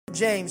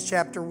James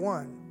chapter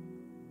 1,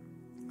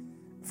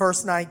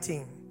 verse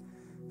 19.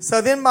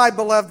 So then, my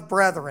beloved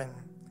brethren,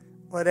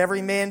 let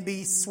every man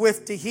be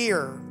swift to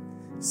hear,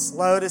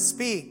 slow to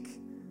speak,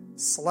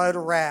 slow to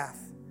wrath.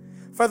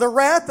 For the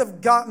wrath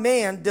of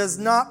man does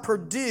not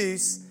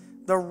produce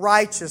the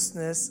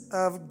righteousness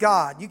of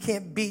God. You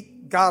can't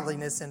beat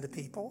godliness into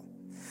people.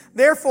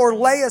 Therefore,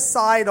 lay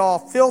aside all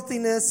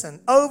filthiness and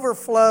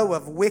overflow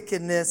of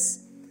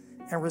wickedness,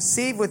 and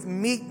receive with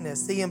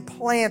meekness the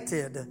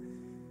implanted.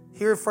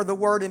 Here for the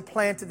word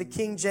implanted, the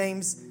King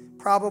James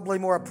probably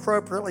more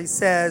appropriately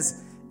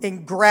says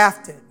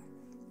engrafted.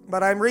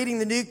 But I'm reading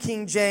the New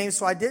King James,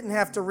 so I didn't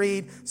have to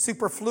read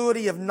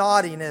superfluity of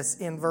naughtiness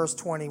in verse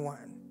 21.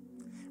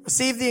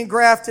 Receive the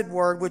engrafted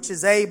word, which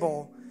is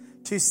able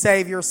to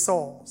save your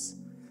souls.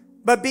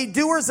 But be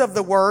doers of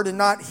the word and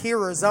not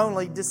hearers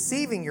only,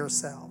 deceiving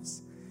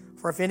yourselves.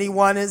 For if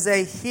anyone is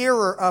a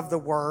hearer of the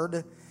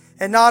word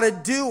and not a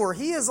doer,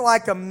 he is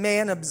like a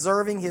man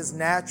observing his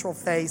natural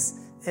face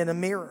in a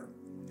mirror.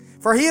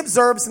 For he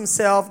observes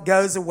himself,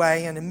 goes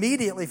away, and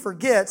immediately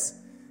forgets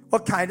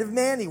what kind of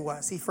man he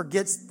was. He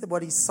forgets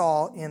what he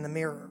saw in the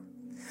mirror.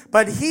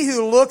 But he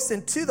who looks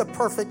into the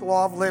perfect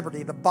law of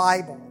liberty, the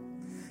Bible,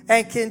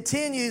 and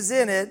continues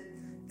in it,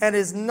 and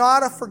is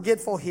not a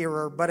forgetful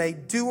hearer, but a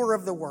doer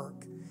of the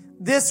work,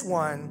 this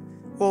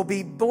one will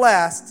be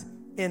blessed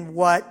in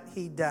what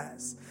he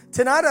does.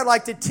 Tonight I'd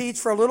like to teach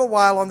for a little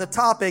while on the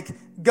topic,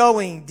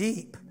 going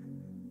deep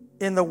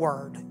in the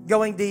Word.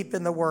 Going deep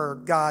in the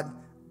Word. God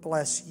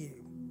bless you.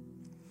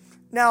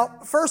 Now,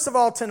 first of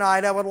all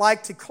tonight, I would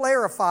like to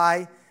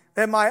clarify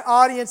that my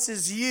audience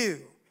is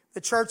you,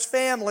 the church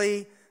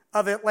family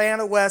of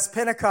Atlanta West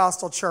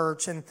Pentecostal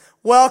Church, and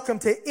welcome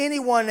to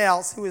anyone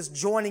else who is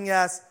joining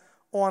us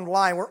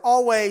online. We're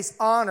always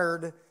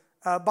honored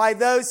by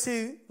those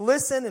who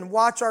listen and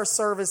watch our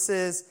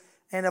services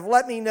and have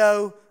let me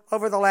know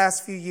over the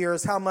last few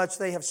years how much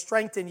they have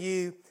strengthened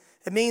you.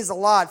 It means a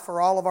lot for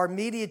all of our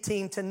media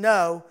team to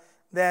know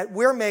that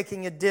we're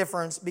making a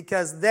difference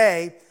because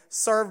they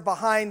serve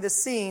behind the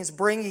scenes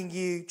bringing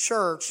you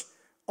church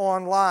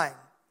online.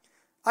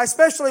 I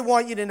especially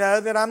want you to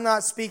know that I'm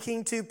not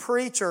speaking to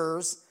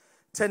preachers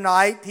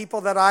tonight,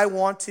 people that I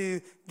want to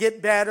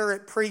get better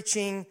at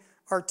preaching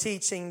or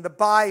teaching the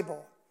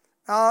Bible.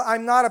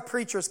 I'm not a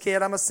preacher's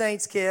kid. I'm a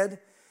saint's kid.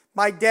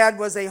 My dad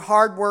was a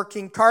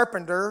hardworking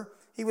carpenter.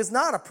 He was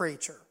not a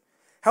preacher.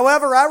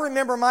 However, I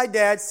remember my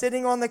dad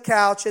sitting on the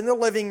couch in the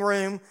living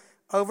room.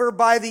 Over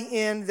by the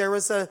end, there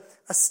was a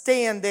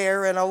stand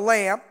there and a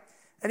lamp.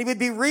 And he would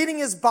be reading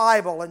his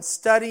Bible and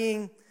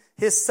studying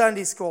his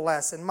Sunday school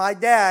lesson. My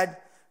dad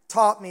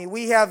taught me.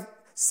 We have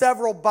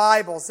several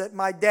Bibles that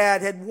my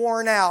dad had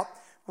worn out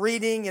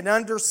reading and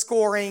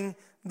underscoring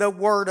the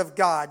Word of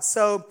God.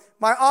 So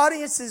my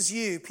audience is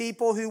you,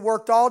 people who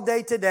worked all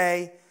day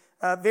today,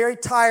 very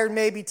tired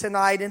maybe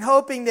tonight, and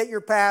hoping that your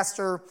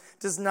pastor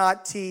does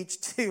not teach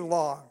too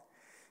long.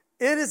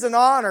 It is an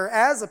honor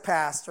as a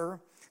pastor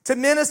to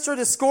minister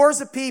to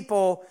scores of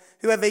people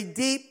who have a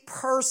deep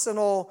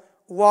personal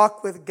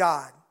walk with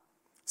God.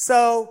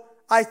 So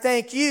I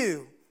thank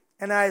you,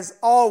 and as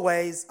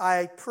always,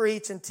 I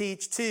preach and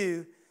teach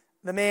to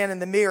the man in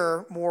the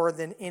mirror more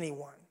than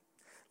anyone.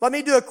 Let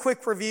me do a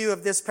quick review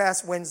of this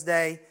past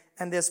Wednesday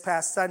and this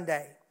past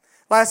Sunday.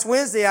 Last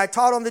Wednesday, I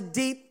taught on the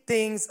deep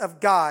things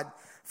of God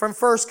from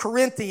 1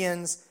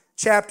 Corinthians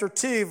chapter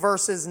 2,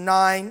 verses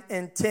 9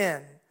 and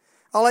 10.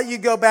 I'll let you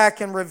go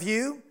back and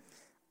review,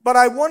 but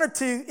I wanted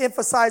to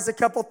emphasize a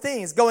couple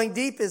things. Going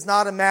deep is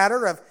not a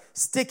matter of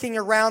sticking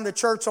around the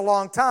church a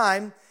long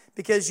time,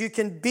 because you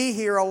can be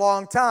here a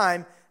long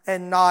time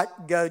and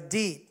not go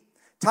deep.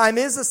 Time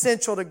is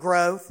essential to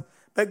growth,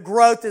 but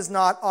growth is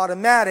not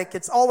automatic.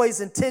 It's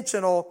always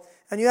intentional,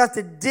 and you have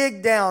to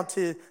dig down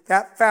to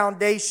that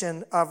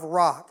foundation of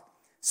rock.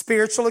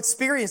 Spiritual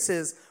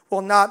experiences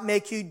will not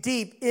make you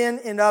deep in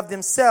and of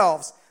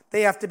themselves.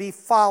 They have to be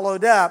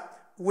followed up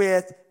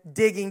with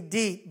digging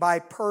deep by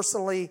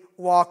personally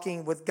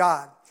walking with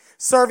God.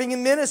 Serving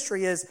in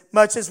ministry, as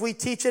much as we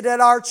teach it at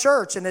our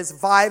church and as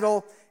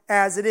vital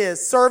as it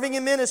is, serving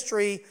in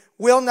ministry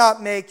will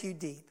not make you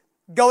deep.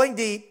 Going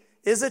deep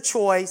is a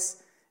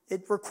choice.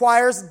 It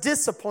requires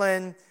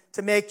discipline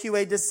to make you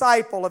a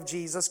disciple of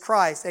Jesus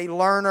Christ, a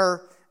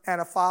learner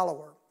and a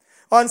follower.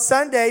 On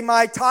Sunday,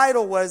 my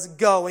title was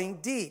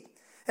Going Deep.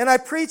 And I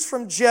preached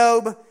from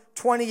Job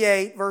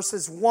 28,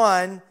 verses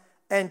 1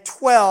 and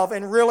 12,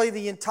 and really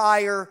the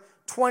entire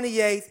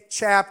 28th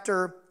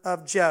chapter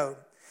of Job.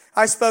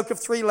 I spoke of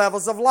 3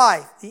 levels of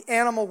life: the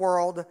animal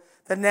world,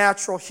 the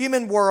natural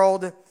human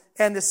world,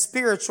 and the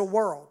spiritual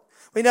world.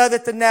 We know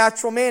that the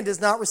natural man does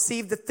not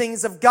receive the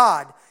things of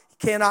God. He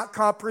cannot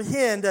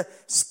comprehend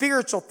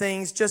spiritual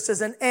things, just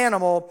as an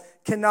animal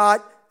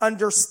cannot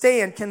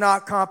understand,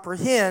 cannot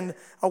comprehend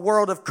a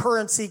world of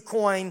currency,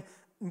 coin,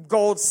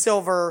 gold,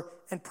 silver,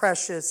 and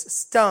precious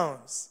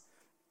stones.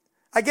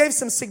 I gave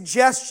some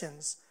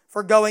suggestions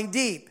for going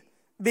deep: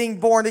 being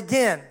born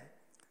again,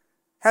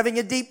 having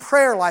a deep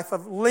prayer life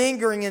of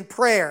lingering in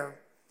prayer.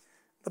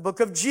 The book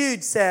of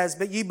Jude says,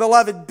 "But ye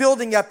beloved,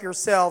 building up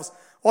yourselves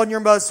on your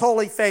most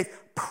holy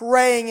faith,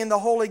 praying in the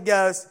Holy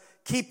Ghost,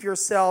 keep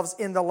yourselves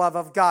in the love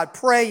of God,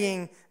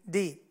 praying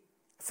deep.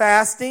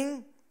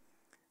 Fasting,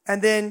 and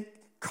then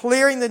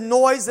clearing the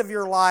noise of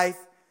your life,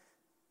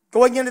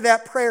 going into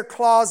that prayer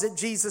closet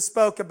Jesus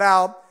spoke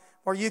about,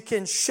 where you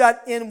can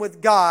shut in with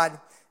God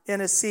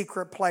in a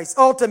secret place.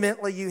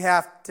 Ultimately, you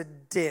have to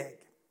dig.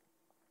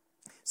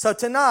 So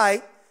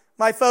tonight,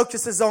 my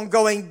focus is on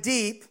going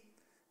deep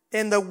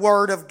in the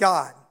Word of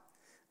God.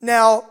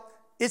 Now,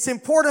 it's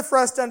important for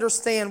us to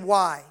understand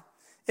why.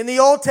 In the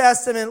Old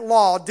Testament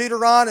law,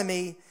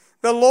 Deuteronomy,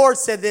 the Lord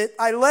said that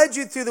I led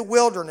you through the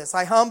wilderness.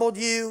 I humbled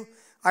you.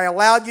 I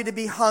allowed you to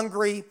be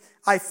hungry.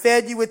 I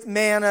fed you with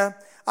manna.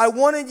 I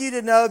wanted you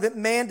to know that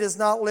man does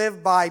not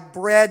live by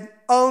bread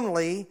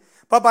only,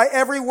 but by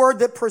every word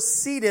that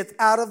proceedeth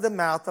out of the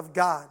mouth of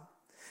God.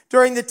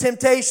 During the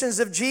temptations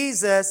of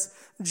Jesus,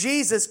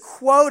 Jesus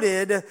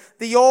quoted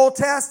the Old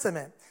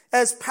Testament.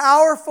 As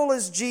powerful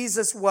as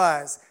Jesus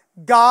was,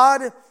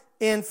 God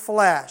in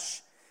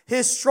flesh,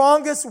 his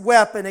strongest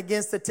weapon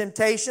against the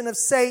temptation of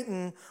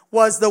Satan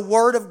was the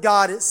Word of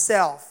God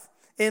itself.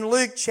 In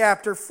Luke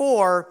chapter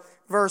 4,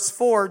 verse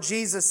 4,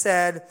 Jesus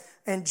said,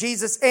 and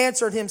Jesus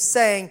answered him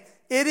saying,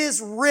 it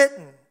is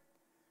written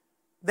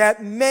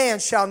that man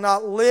shall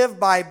not live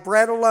by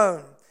bread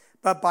alone,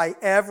 but by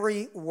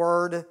every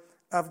word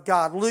of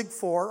God.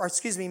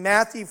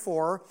 Matthew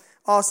 4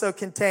 also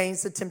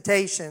contains the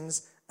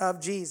temptations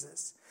of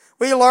Jesus.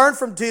 We learn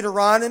from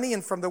Deuteronomy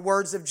and from the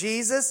words of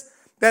Jesus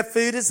that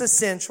food is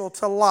essential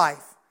to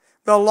life.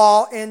 The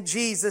law and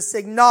Jesus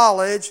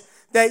acknowledge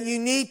that you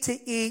need to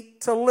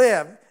eat to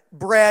live.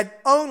 Bread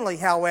only,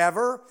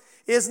 however,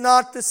 is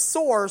not the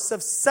source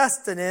of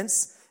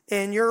sustenance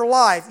in your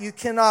life. You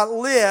cannot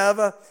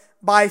live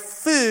by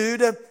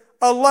food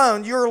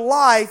alone. Your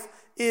life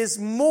is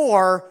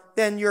more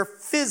than your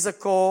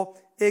physical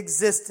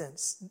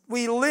existence.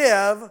 We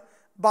live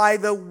by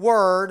the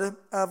Word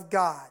of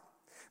God.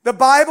 The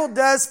Bible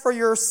does for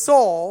your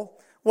soul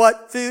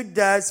what food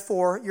does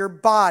for your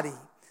body.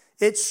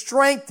 It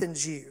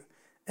strengthens you.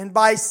 And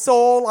by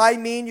soul, I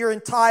mean your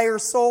entire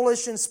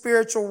soulish and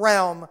spiritual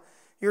realm.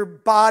 Your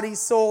body,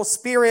 soul,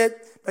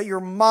 spirit, but your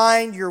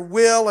mind, your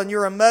will, and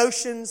your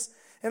emotions.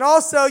 And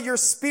also your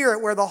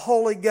spirit, where the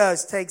Holy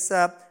Ghost takes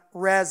up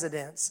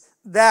residence.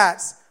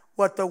 That's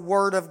what the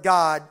Word of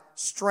God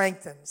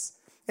strengthens.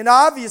 And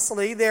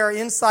obviously, there are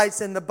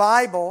insights in the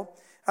Bible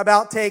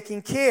about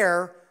taking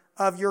care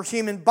of your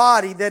human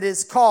body that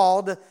is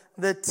called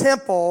the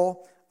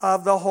temple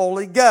of the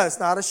Holy Ghost.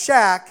 Not a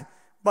shack,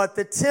 but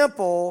the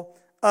temple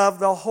of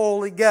the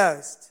Holy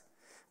Ghost.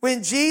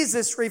 When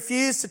Jesus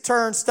refused to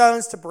turn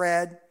stones to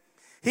bread,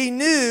 he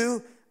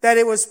knew that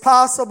it was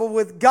possible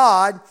with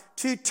God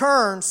to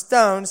turn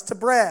stones to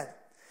bread.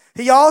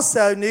 He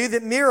also knew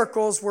that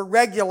miracles were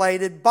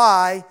regulated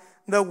by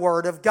the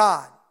Word of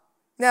God.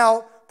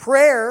 Now,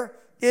 prayer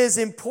is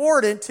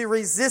important to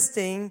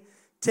resisting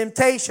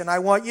temptation. I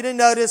want you to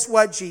notice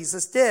what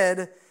Jesus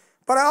did,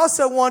 but I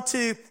also want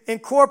to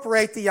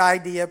incorporate the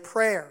idea of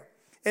prayer.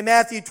 In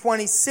Matthew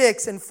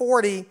 26 and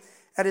 40,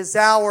 at his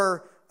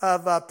hour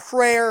of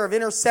prayer, of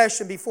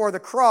intercession before the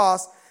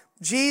cross,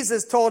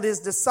 Jesus told his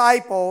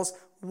disciples,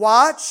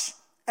 watch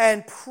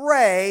and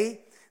pray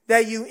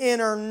that you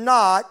enter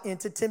not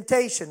into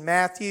temptation.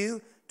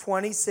 Matthew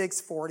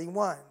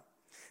 26:41.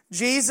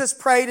 Jesus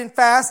prayed and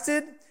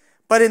fasted,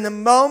 but in the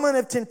moment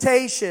of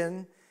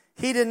temptation,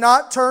 he did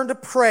not turn to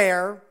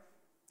prayer.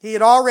 He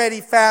had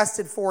already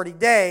fasted 40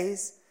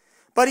 days,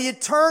 but he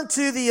had turned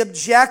to the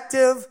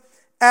objective,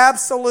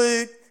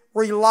 absolute,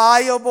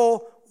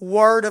 reliable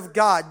Word of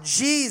God.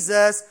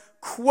 Jesus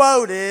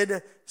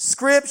quoted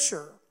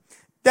Scripture.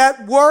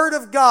 That Word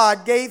of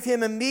God gave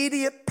him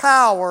immediate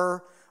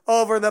power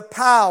over the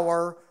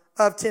power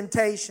of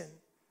temptation.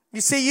 You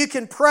see, you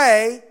can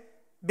pray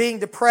being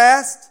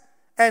depressed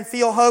and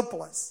feel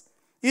hopeless.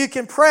 You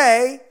can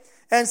pray,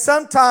 and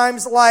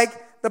sometimes,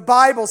 like the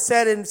Bible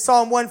said in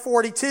Psalm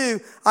 142,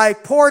 I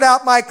poured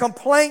out my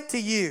complaint to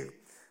you.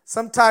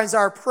 Sometimes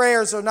our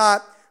prayers are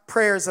not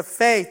prayers of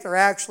faith. They're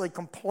actually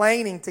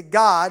complaining to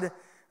God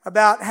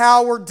about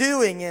how we're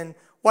doing and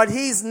what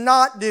He's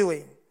not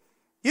doing.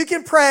 You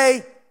can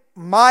pray,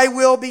 my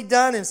will be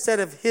done instead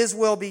of His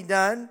will be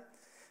done.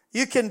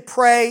 You can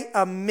pray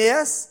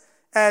amiss,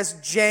 as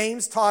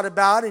James taught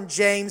about in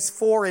James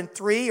 4 and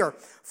 3, or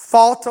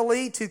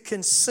faultily, to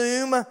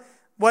consume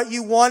what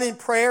you want in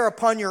prayer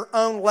upon your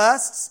own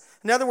lusts.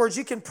 In other words,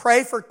 you can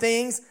pray for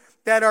things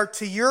that are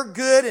to your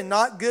good and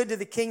not good to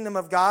the kingdom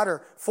of God,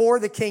 or for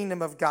the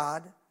kingdom of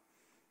God.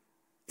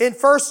 In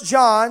 1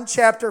 John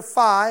chapter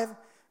 5,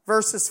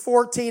 verses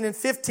 14 and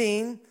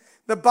 15,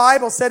 the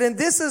Bible said, and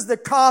this is the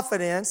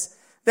confidence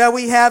that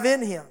we have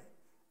in Him,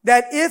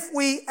 that if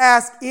we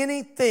ask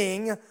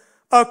anything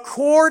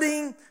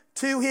according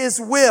to His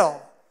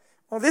will.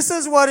 Well, this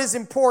is what is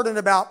important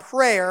about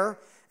prayer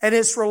and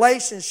its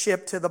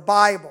relationship to the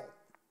Bible.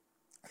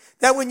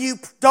 That when you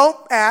don't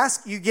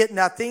ask, you get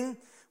nothing.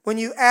 When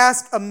you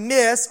ask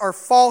amiss or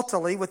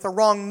faultily with the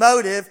wrong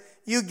motive,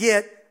 you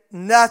get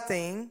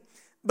nothing.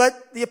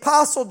 But the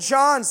Apostle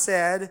John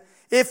said,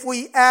 if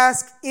we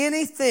ask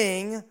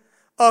anything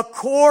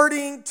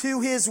according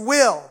to his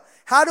will.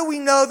 How do we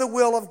know the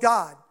will of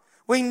God?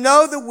 We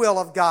know the will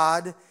of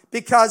God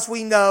because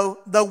we know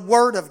the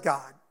Word of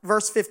God.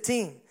 Verse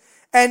 15.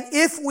 And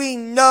if we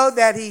know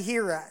that he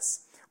hears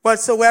us,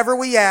 whatsoever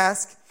we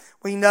ask,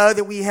 we know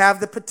that we have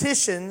the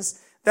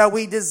petitions that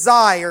we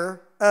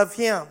desire of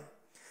him.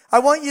 I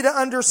want you to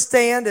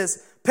understand,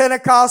 as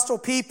Pentecostal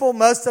people,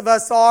 most of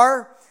us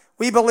are,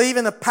 we believe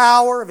in the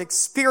power of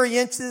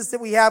experiences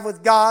that we have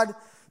with God,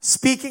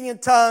 speaking in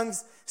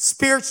tongues,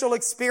 spiritual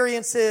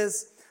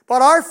experiences.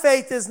 But our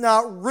faith is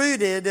not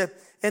rooted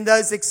in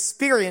those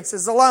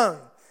experiences alone.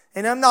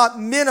 And I'm not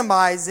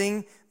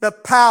minimizing the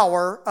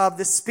power of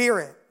the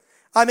Spirit.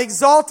 I'm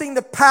exalting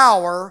the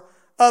power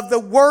of the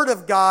Word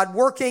of God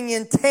working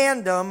in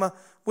tandem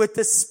with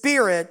the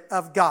Spirit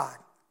of God.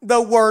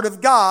 The Word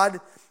of God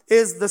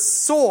is the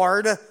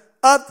sword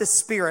of the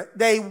Spirit.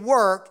 They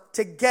work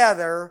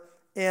together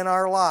in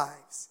our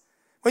lives.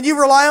 When you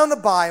rely on the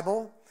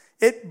Bible,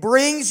 it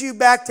brings you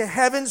back to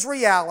heaven's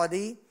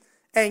reality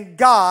and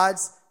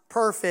God's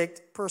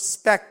perfect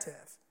perspective.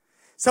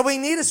 So we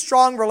need a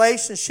strong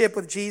relationship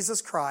with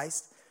Jesus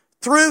Christ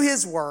through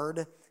his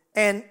Word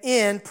and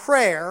in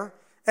prayer.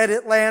 At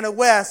Atlanta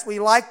West, we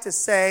like to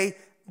say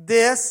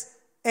this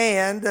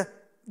and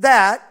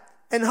that,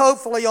 and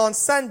hopefully on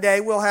Sunday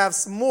we'll have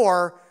some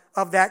more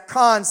of that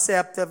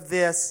concept of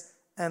this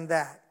and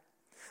that.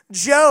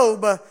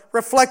 Job,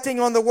 reflecting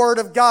on the Word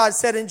of God,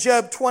 said in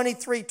Job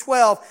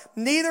 23:12,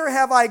 neither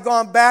have I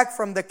gone back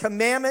from the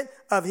commandment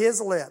of his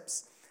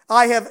lips.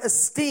 I have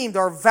esteemed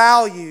or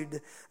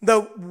valued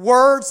the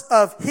words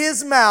of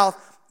his mouth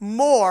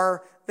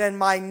more than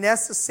my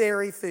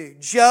necessary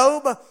food.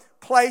 Job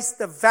placed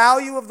the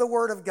value of the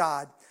Word of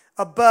God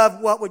above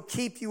what would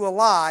keep you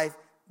alive,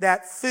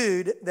 that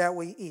food that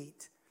we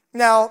eat.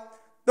 Now,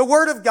 the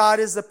Word of God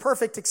is the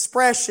perfect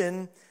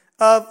expression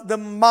of the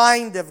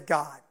mind of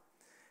God.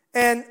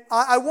 And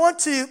I want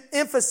to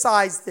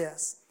emphasize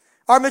this.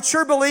 Our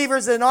mature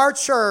believers in our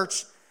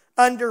church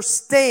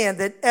understand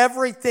that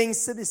everything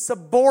is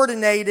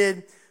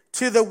subordinated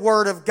to the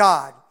Word of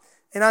God.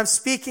 And I'm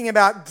speaking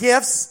about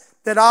gifts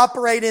that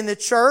operate in the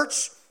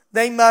church.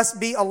 They must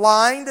be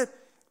aligned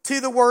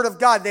to the Word of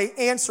God. They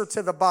answer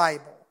to the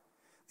Bible.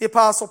 The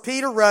Apostle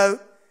Peter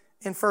wrote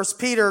in 1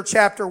 Peter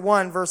chapter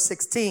 1, verse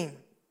 16,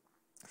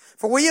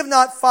 for we have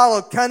not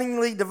followed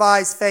cunningly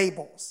devised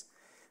fables,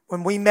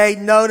 when we made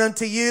known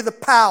unto you the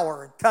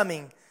power and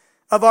coming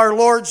of our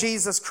Lord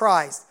Jesus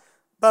Christ,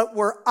 but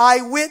were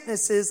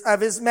eyewitnesses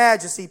of his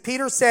majesty.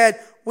 Peter said,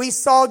 we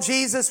saw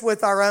Jesus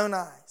with our own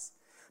eyes.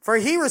 For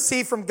he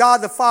received from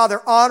God the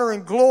Father honor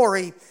and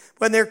glory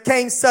when there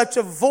came such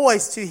a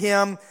voice to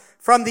him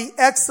from the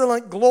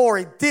excellent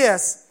glory,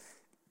 this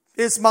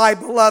is my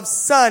beloved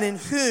Son, in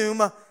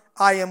whom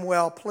I am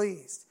well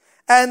pleased.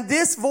 And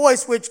this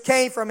voice which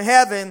came from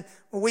heaven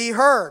we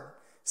heard.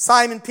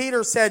 Simon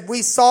Peter said,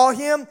 we saw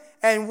him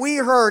and we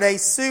heard a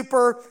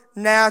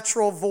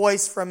supernatural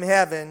voice from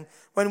heaven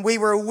when we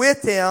were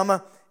with him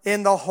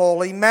in the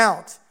holy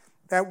mount.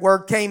 That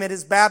word came at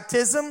his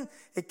baptism.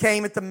 It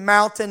came at the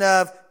mountain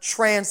of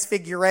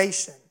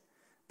transfiguration.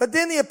 But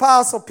then the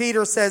Apostle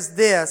Peter says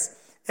this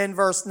in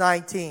verse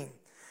 19.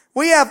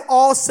 We have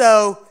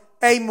also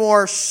a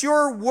more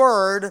sure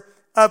word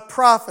of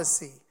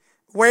prophecy,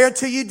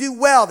 whereunto you do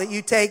well that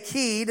you take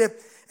heed,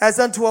 as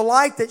unto a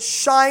light that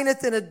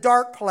shineth in a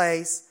dark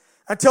place,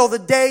 until the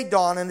day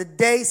dawn and the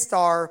day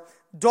star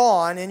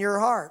dawn in your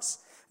hearts.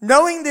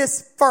 Knowing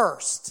this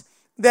first,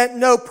 that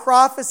no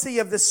prophecy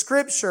of the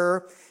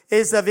Scripture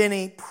is of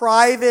any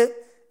private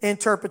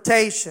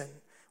interpretation.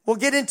 We'll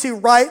get into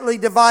rightly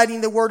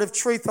dividing the word of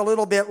truth a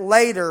little bit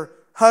later,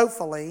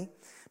 hopefully.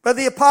 But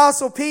the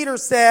Apostle Peter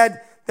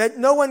said that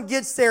no one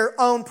gets their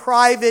own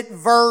private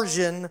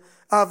version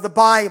of the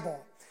Bible.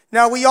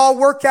 Now, we all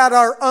work out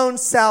our own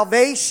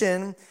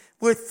salvation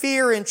with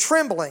fear and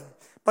trembling,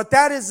 but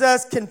that is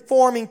us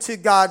conforming to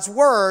God's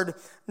Word,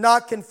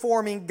 not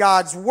conforming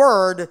God's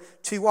Word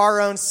to our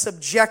own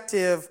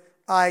subjective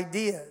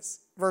ideas.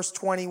 Verse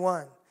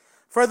 21.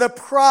 For the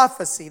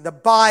prophecy, the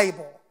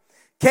Bible,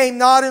 came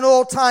not in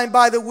old time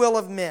by the will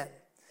of men,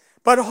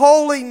 but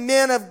holy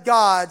men of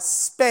God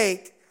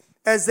spake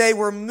as they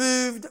were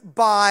moved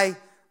by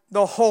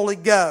the Holy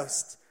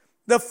Ghost.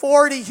 The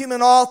 40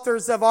 human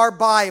authors of our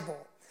Bible,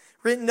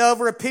 written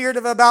over a period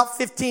of about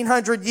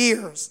 1,500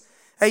 years,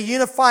 a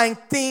unifying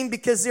theme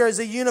because there is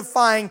a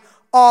unifying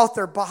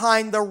author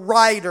behind the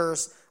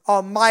writers.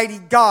 Almighty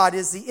God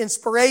is the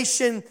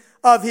inspiration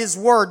of his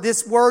word.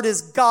 This word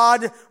is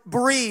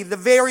God-breathed. The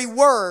very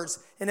words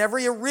and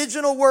every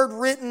original word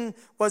written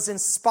was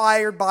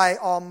inspired by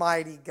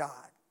Almighty God.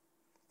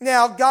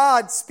 Now,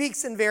 God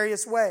speaks in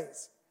various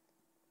ways.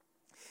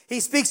 He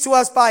speaks to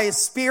us by his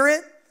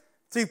Spirit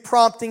through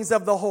promptings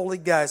of the Holy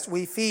Ghost.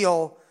 We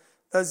feel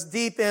those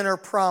deep inner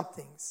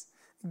promptings.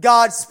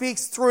 God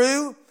speaks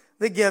through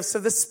the gifts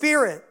of the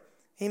Spirit.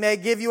 He may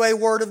give you a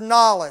word of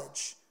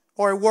knowledge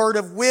or a word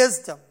of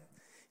wisdom.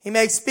 He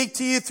may speak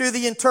to you through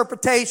the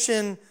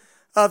interpretation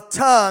of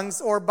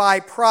tongues or by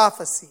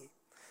prophecy.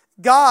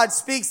 God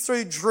speaks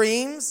through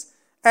dreams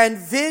and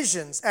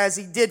visions, as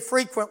he did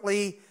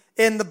frequently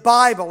in the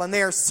Bible, and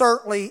they are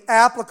certainly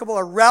applicable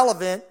or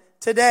relevant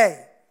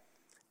today.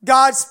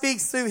 God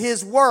speaks through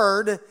his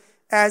word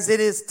as it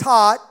is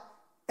taught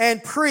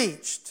and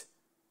preached.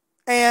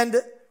 And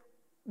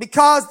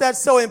because that's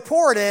so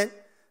important,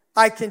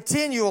 I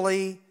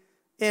continually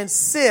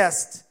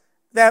insist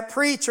that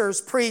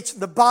preachers preach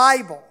the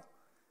Bible,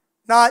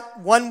 not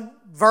one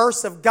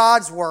verse of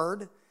God's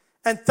word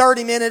and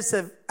 30 minutes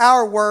of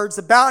our words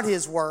about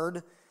his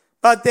word,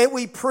 but that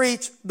we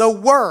preach the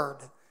word,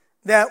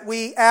 that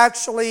we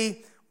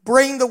actually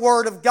bring the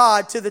word of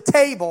God to the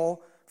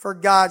table for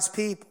God's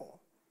people.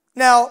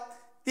 Now,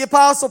 the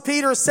Apostle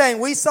Peter is saying,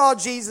 we saw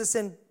Jesus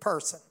in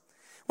person.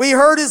 We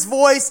heard his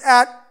voice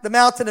at the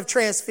Mountain of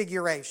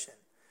Transfiguration.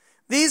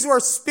 These were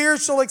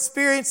spiritual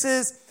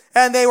experiences,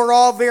 and they were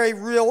all very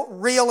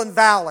real and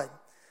valid.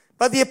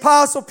 But the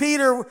Apostle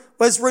Peter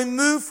was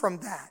removed from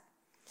that.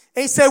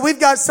 And he said, we've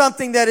got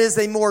something that is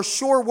a more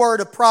sure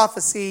word of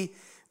prophecy.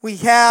 We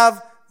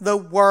have the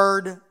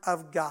Word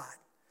of God.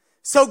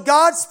 So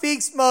God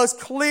speaks most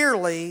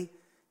clearly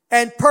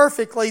and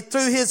perfectly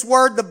through his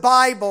word, the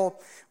Bible,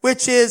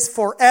 which is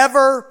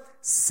forever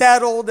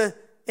settled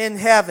in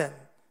heaven.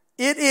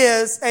 It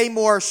is a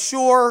more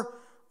sure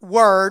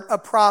word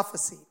of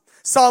prophecy.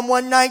 Psalm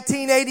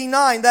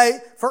 119:89, thy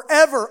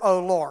forever, O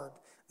Lord,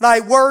 thy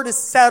word is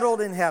settled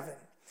in heaven.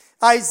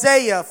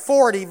 Isaiah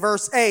 40,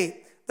 verse 8,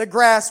 the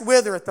grass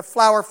withereth, the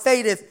flower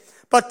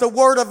fadeth, but the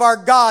word of our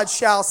God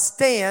shall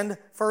stand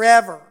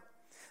forever.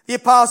 The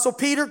Apostle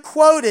Peter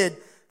quoted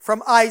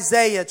from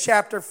Isaiah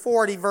chapter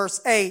 40, verse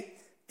 8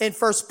 in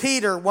 1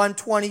 Peter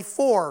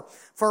 1:24,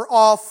 for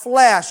all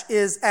flesh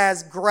is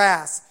as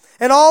grass,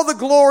 and all the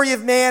glory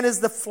of man is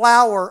the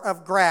flower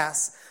of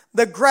grass.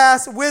 The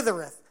grass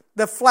withereth,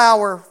 the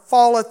flower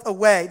falleth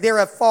away,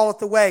 thereof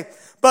falleth away.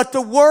 But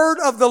the word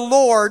of the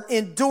Lord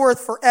endureth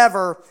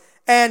forever.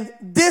 And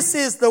this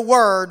is the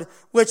word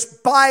which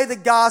by the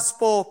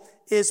gospel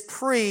is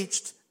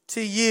preached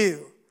to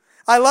you.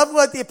 I love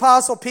what the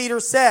Apostle Peter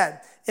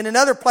said. In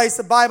another place,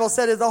 the Bible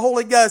said, as the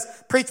Holy Ghost,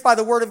 preached by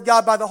the word of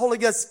God, by the Holy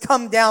Ghost,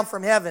 come down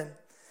from heaven.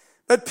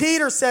 But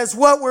Peter says,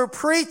 what we're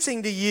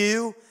preaching to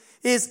you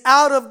is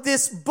out of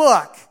this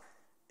book.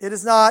 It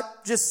is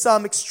not just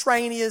some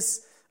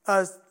extraneous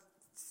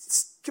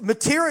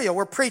material.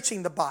 We're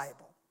preaching the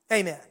Bible.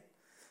 Amen.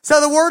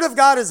 So the word of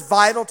God is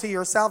vital to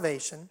your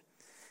salvation.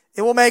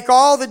 It will make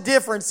all the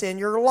difference in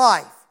your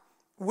life.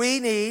 We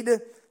need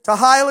to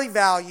highly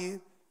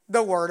value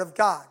the word of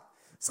God.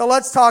 So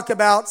let's talk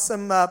about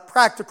some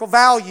practical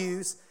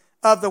values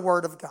of the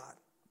word of God.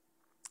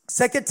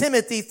 2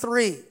 Timothy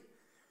 3,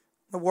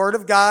 the word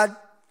of God,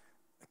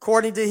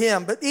 according to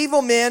him, but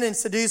evil men and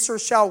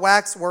seducers shall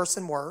wax worse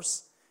and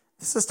worse.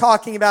 This is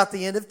talking about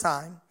the end of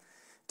time.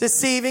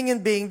 Deceiving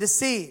and being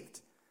deceived.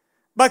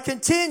 But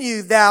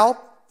continue thou,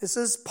 this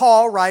is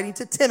Paul writing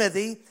to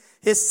Timothy,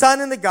 his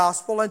son in the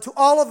gospel, and to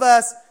all of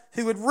us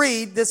who would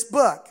read this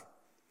book.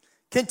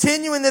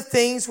 Continue in the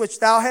things which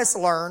thou hast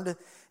learned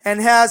and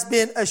has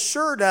been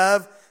assured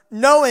of,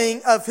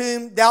 knowing of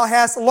whom thou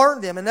hast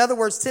learned them. In other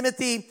words,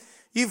 Timothy,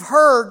 you've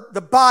heard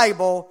the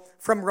Bible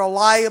from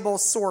reliable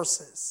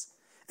sources.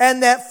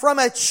 And that from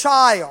a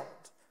child,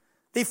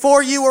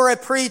 before you were a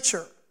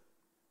preacher,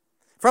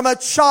 from a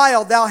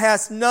child thou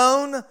hast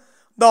known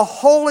the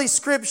holy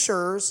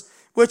scriptures,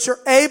 which are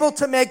able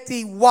to make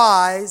thee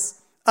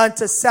wise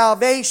unto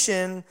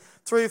salvation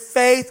through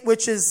faith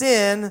which is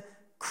in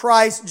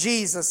Christ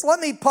Jesus. Let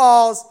me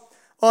pause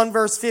on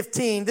verse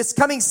 15. This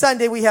coming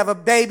Sunday we have a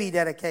baby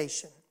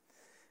dedication.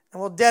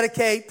 And we'll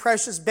dedicate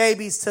precious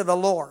babies to the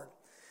Lord.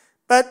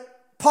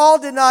 But Paul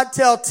did not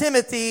tell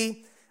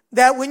Timothy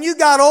that when you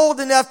got old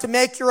enough to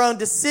make your own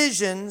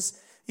decisions,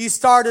 you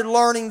started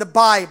learning the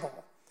Bible.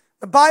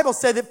 The Bible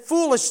said that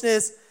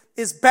foolishness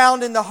is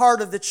bound in the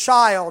heart of the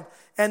child,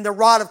 and the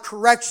rod of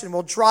correction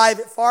will drive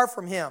it far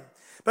from him.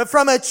 But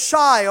from a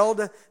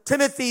child,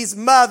 Timothy's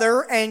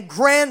mother and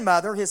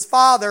grandmother, his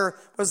father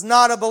was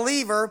not a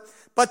believer,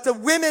 but the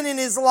women in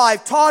his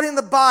life taught him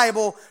the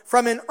Bible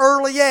from an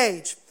early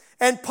age.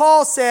 And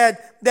Paul said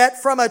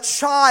that from a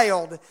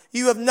child,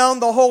 you have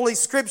known the Holy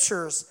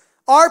Scriptures.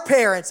 Our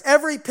parents,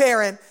 every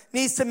parent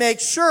needs to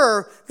make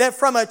sure that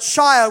from a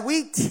child,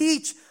 we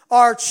teach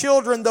our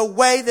children the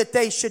way that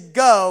they should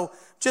go,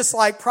 just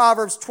like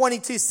Proverbs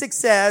 22:6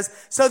 says,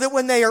 so that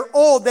when they are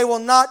old, they will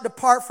not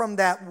depart from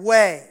that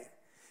way.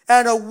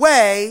 And a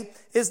way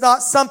is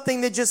not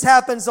something that just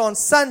happens on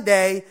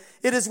Sunday.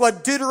 It is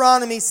what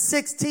Deuteronomy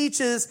 6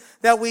 teaches,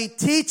 that we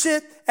teach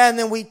it and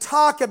then we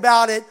talk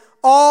about it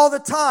all the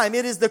time.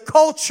 It is the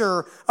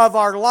culture of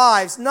our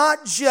lives,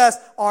 not just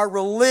our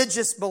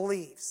religious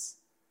beliefs.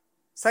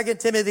 2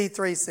 Timothy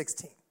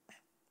 3:16.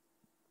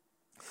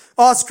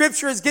 All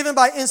scripture is given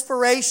by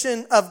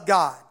inspiration of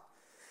God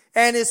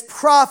and is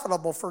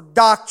profitable for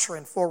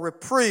doctrine, for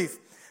reproof,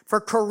 for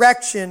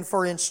correction,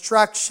 for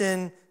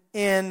instruction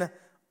in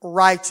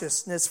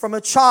righteousness. From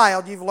a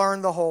child, you've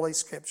learned the Holy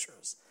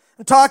Scriptures.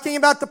 I'm talking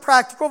about the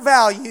practical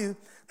value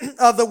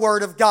of the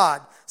Word of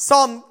God.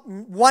 Psalm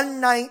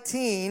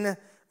 119,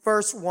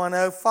 verse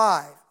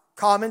 105.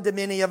 Common to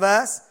many of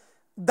us.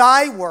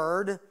 Thy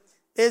word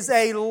is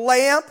a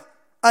lamp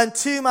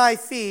unto my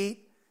feet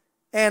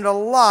and a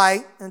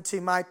light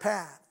unto my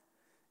path.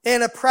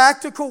 In a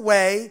practical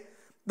way,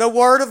 the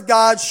Word of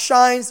God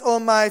shines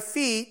on my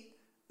feet.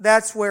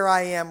 That's where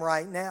I am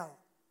right now.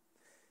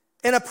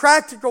 In a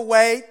practical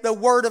way, the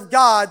Word of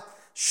God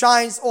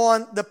shines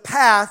on the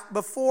path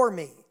before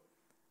me.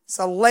 It's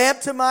a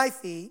lamp to my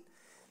feet.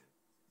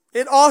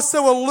 It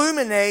also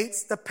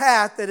illuminates the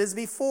path that is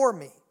before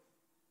me.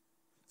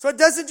 So it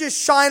doesn't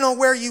just shine on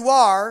where you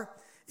are,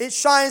 it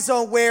shines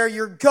on where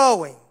you're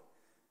going.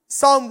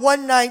 Psalm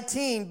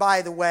 119,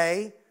 by the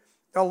way,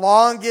 the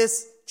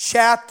longest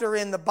chapter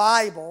in the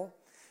Bible,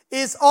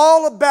 is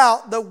all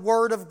about the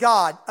Word of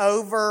God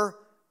over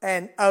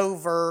and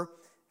over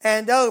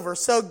and over.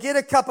 So get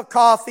a cup of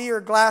coffee or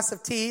a glass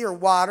of tea or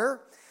water.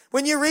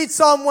 When you read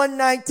Psalm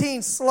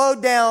 119, slow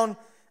down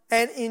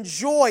and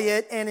enjoy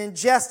it and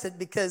ingest it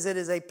because it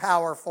is a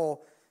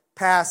powerful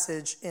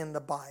passage in the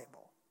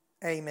Bible.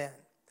 Amen.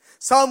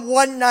 Psalm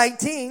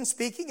 119,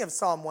 speaking of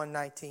Psalm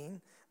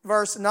 119,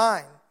 verse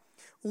 9.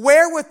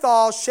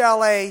 Wherewithal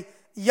shall a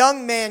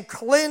young man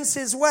cleanse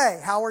his way?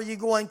 How are you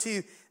going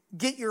to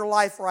get your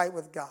life right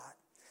with God?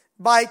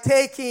 By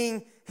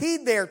taking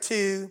heed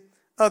thereto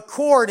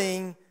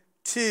according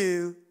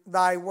to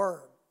thy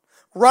word.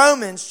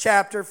 Romans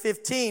chapter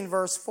 15,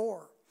 verse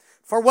 4.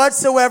 For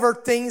whatsoever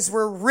things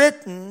were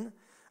written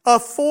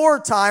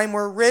aforetime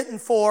were written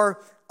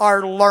for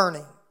our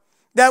learning,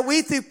 that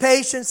we through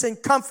patience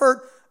and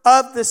comfort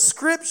of the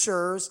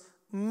Scriptures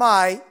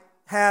might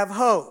have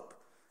hope.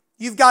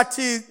 You've got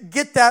to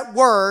get that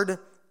word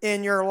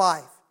in your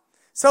life.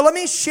 So let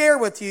me share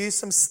with you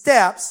some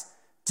steps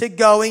to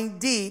going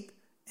deep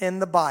in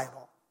the Bible.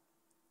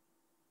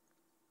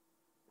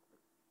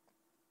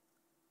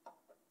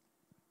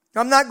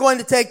 I'm not going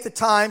to take the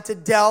time to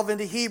delve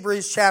into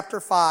Hebrews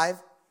chapter 5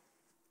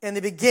 and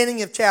the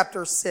beginning of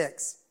chapter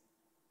 6.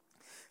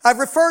 I've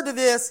referred to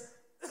this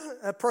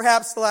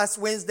perhaps last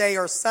Wednesday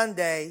or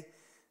Sunday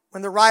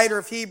when the writer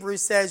of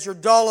Hebrews says, you're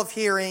dull of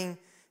hearing,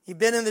 you've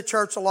been in the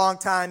church a long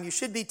time, you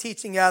should be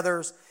teaching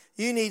others,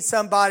 you need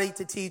somebody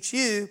to teach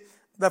you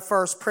the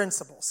first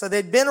principle. So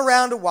they'd been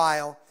around a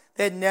while,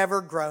 they'd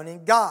never grown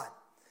in God.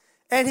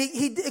 And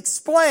he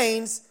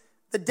explains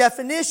the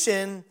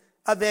definition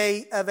of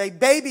a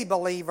baby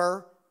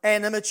believer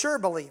and a mature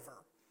believer.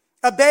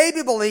 A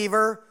baby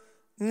believer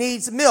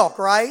needs milk,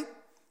 right?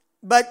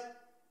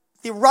 But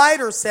the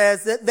writer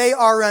says that they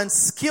are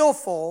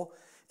unskillful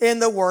in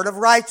the word of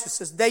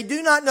righteousness. They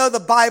do not know the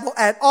Bible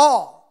at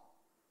all.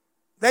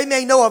 They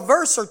may know a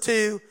verse or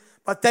two,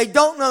 but they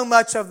don't know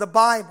much of the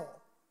Bible.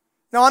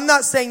 Now, I'm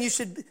not saying you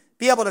should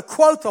be able to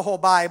quote the whole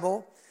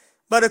Bible,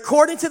 but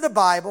according to the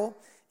Bible,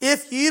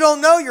 if you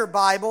don't know your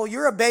Bible,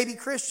 you're a baby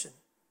Christian.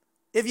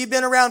 If you've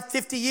been around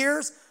 50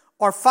 years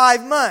or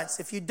 5 months,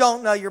 if you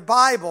don't know your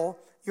Bible,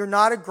 you're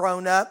not a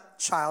grown-up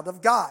child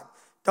of God.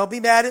 Don't be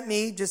mad at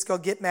me. Just go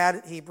get mad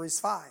at Hebrews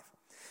 5.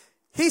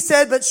 He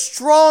said, but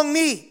strong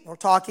meat, we're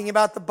talking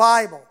about the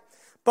Bible,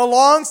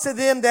 belongs to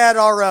them that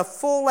are of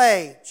full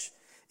age,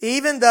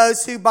 even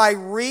those who by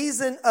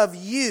reason of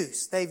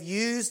use,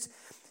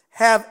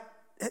 have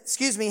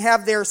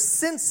their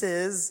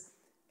senses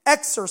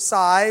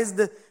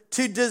exercised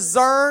to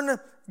discern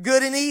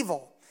good and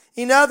evil.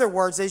 In other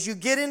words, as you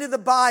get into the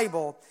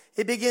Bible,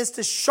 it begins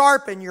to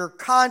sharpen your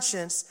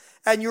conscience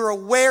and your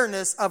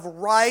awareness of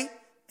right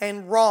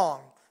and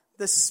wrong.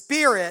 The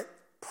Spirit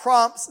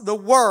prompts the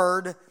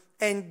Word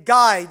and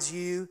guides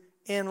you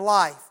in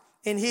life.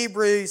 In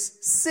Hebrews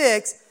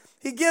 6,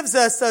 he gives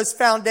us those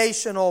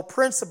foundational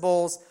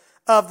principles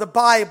of the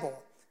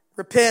Bible.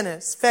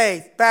 Repentance,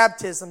 faith,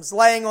 baptisms,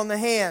 laying on the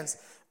hands,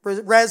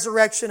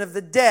 resurrection of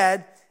the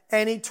dead,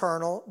 and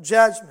eternal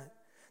judgment.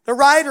 The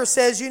writer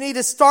says you need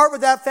to start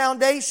with that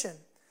foundation.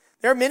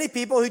 There are many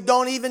people who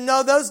don't even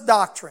know those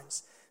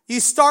doctrines. You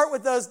start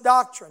with those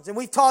doctrines, and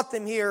we've taught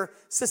them here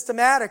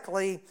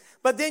systematically,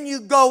 but then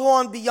you go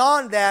on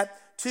beyond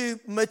that to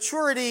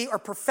maturity or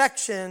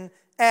perfection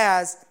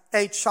as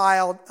a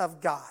child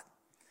of God.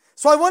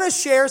 So I want to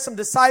share some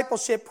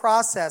discipleship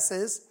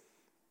processes.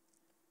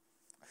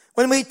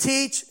 When we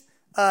teach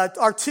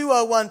our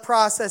 201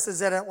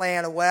 processes at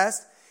Atlanta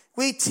West,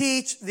 we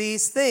teach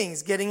these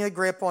things, getting a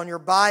grip on your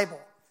Bible.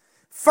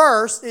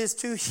 First is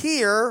to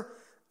hear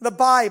the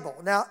Bible.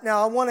 Now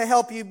I want to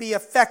help you be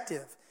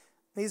effective.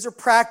 These are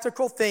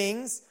practical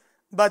things,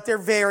 but they're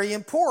very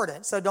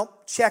important. So don't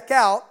check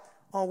out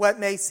on what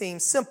may seem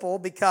simple,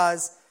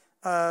 because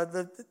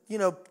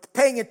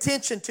paying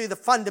attention to the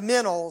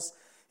fundamentals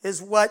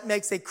is what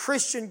makes a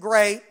Christian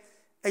great,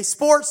 a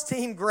sports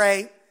team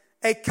great,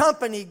 a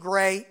company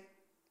great,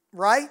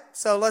 right?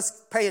 So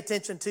let's pay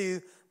attention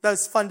to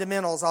those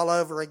fundamentals all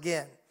over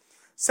again.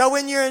 So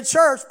when you're in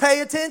church, pay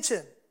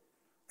attention.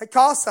 It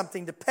costs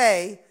something to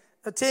pay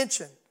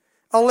attention.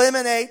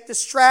 Eliminate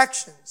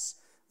distractions.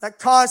 That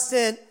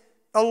constant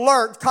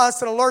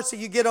alerts that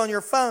you get on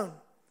your phone.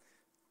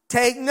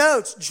 Take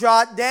notes,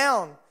 jot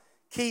down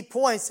key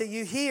points that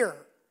you hear.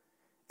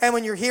 And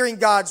when you're hearing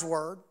God's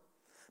word,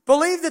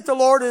 believe that the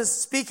Lord is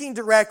speaking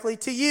directly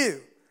to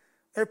you.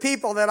 There are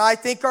people that I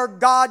think are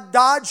God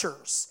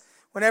dodgers.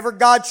 Whenever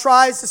God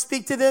tries to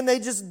speak to them, they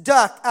just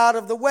duck out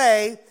of the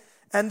way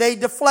and they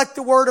deflect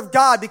the word of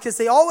God because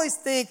they always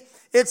think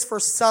it's for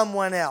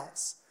someone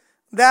else.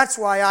 That's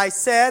why I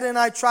said, and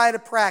I try to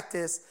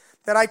practice,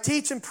 that I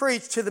teach and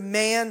preach to the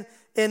man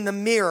in the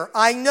mirror.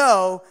 I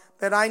know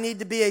that I need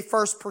to be a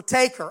first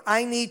partaker.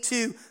 I need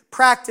to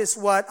practice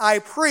what I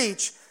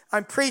preach.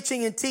 I'm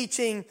preaching and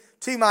teaching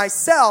to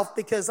myself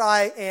because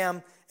I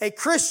am a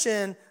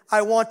Christian.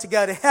 I want to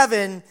go to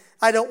heaven.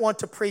 I don't want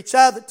to preach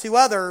to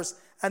others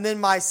and then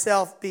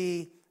myself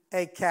be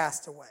a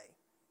castaway.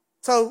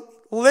 So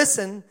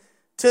listen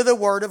to the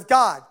word of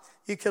God.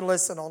 You can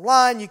listen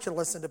online. You can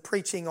listen to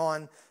preaching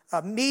on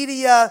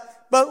media,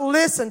 but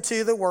listen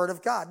to the word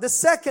of God. The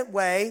second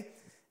way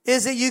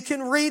is that you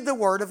can read the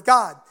word of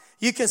God.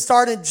 You can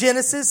start in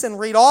Genesis and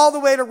read all the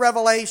way to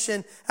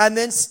Revelation and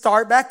then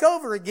start back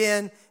over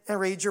again and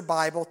read your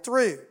Bible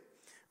through.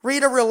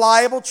 Read a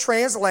reliable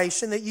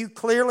translation that you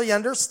clearly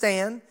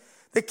understand.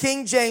 The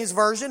King James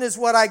Version is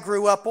what I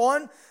grew up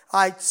on.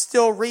 I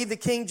still read the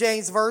King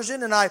James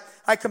Version and I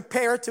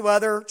compare it to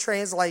other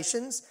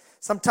translations.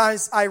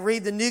 Sometimes I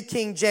read the New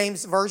King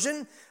James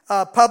Version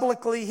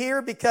publicly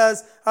here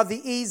because of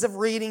the ease of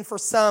reading for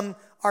some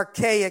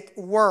archaic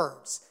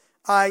words.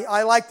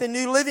 I like the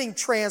New Living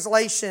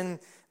Translation.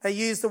 They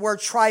use the word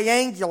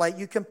triangulate.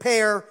 You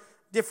compare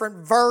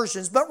different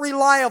versions, but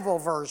reliable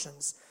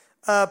versions.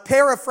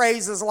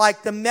 Paraphrases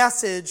like The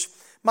Message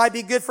might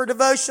be good for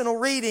devotional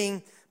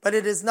reading, but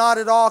it is not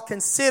at all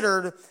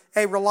considered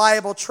a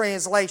reliable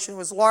translation. It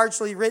was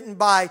largely written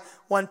by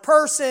one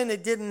person.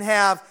 It didn't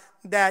have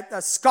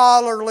that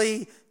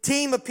scholarly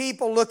team of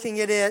people looking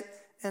at it,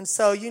 and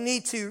so you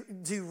need to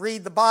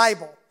read the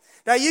Bible.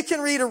 Now, you can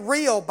read a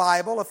real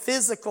Bible, a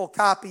physical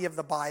copy of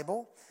the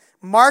Bible,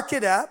 mark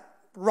it up,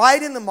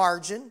 write in the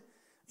margin.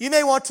 You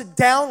may want to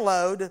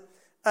download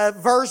a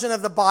version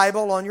of the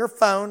Bible on your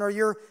phone or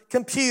your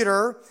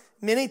computer.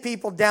 Many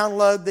people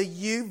download the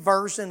U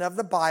version of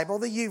the Bible,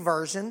 the U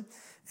version,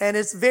 and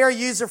it's very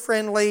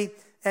user-friendly,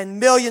 and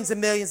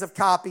millions of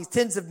copies,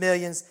 tens of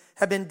millions,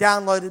 have been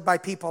downloaded by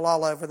people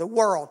all over the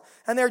world.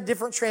 And there are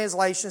different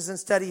translations and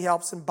study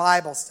helps and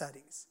Bible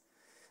studies.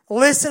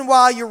 Listen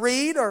while you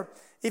read, or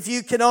if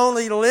you can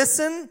only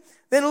listen,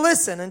 then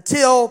listen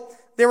until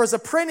there was a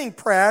printing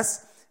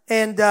press,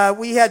 and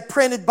we had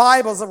printed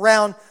Bibles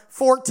around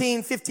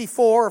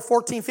 1454 or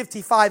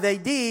 1455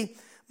 AD.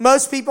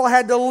 Most people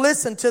had to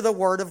listen to the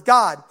Word of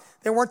God.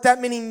 There weren't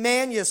that many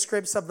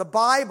manuscripts of the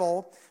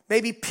Bible,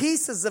 maybe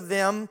pieces of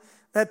them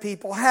that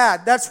people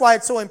had. That's why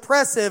it's so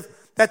impressive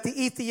that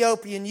the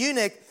Ethiopian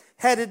eunuch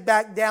headed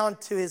back down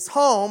to his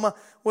home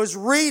was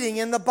reading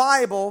in the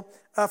Bible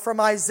from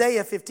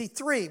Isaiah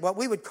 53, what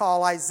we would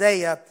call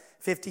Isaiah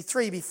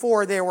 53,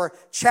 before there were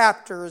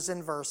chapters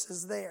and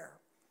verses there.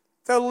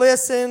 So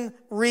listen,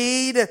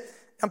 read.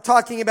 I'm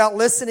talking about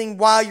listening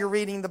while you're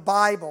reading the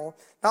Bible,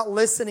 not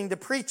listening to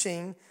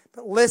preaching,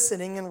 but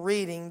listening and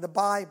reading the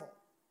Bible.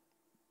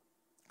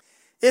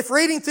 If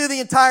reading through the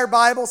entire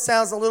Bible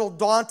sounds a little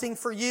daunting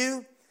for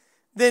you,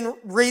 then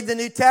read the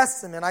New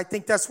Testament. I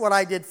think that's what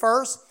I did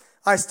first.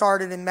 I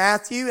started in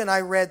Matthew and I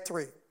read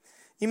through.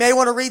 You may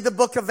want to read the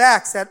book of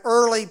Acts, that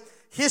early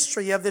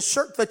history of the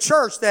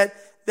church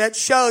that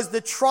shows the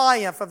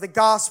triumph of the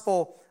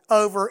gospel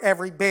over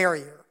every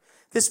barrier.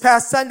 This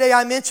past Sunday,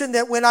 I mentioned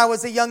that when I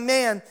was a young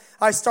man,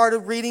 I started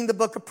reading the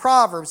book of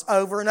Proverbs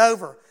over and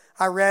over.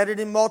 I read it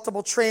in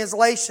multiple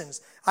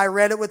translations. I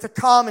read it with a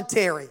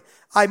commentary.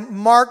 I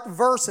marked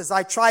verses.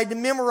 I tried to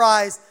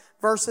memorize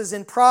verses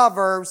in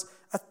Proverbs,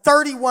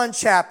 31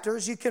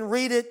 chapters. You can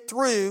read it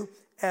through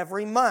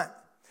every month.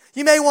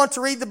 You may want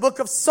to read the book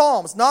of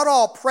Psalms. Not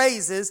all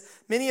praises.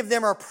 Many of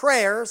them are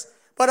prayers,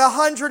 but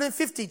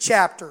 150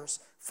 chapters.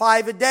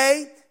 5 a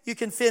day. You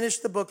can finish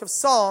the book of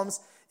Psalms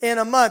in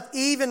a month,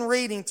 even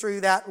reading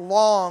through that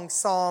long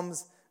Psalm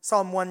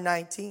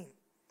 119.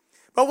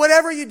 But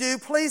whatever you do,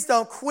 please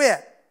don't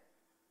quit.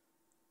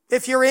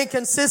 If you're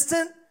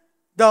inconsistent,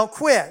 don't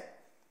quit.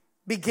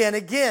 Begin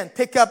again.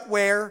 Pick up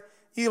where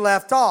you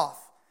left off.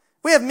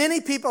 We have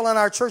many people in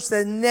our church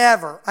that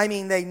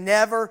they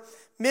never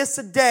miss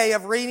a day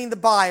of reading the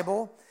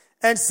Bible.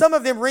 And some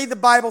of them read the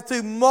Bible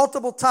through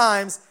multiple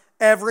times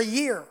every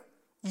year.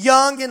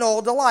 Young and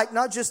old alike,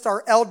 not just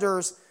our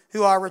elders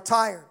who are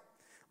retired.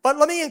 But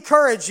let me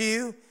encourage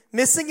you,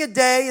 missing a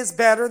day is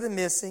better than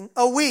missing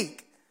a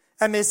week.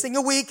 And missing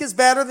a week is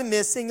better than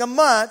missing a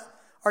month,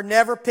 or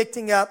never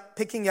picking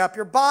up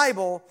your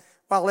Bible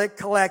while it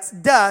collects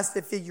dust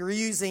if you're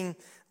using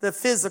the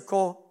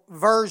physical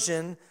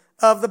version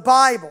of the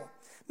Bible.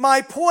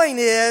 My point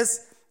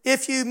is,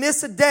 if you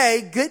miss a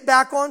day, get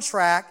back on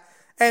track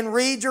and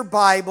read your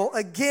Bible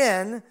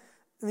again.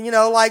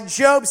 Like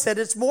Job said,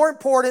 it's more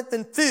important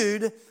than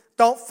food.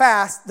 Don't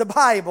fast the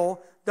Bible.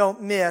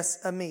 Don't miss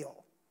a meal.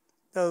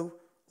 So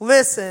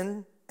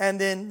listen and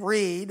then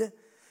read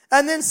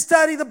and then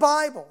study the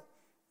Bible.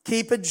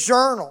 Keep a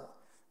journal.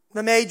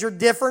 The major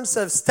difference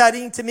of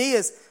studying to me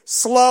is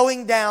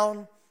slowing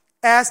down,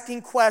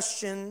 asking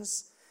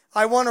questions.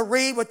 I want to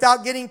read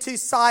without getting too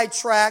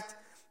sidetracked.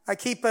 I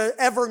keep an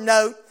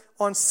Evernote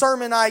on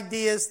sermon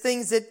ideas,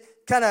 things that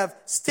kind of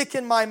stick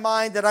in my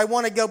mind that I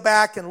want to go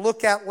back and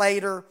look at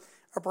later,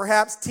 or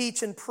perhaps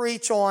teach and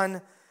preach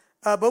on.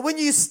 But when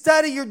you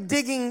study, you're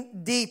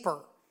digging deeper.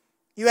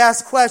 You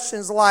ask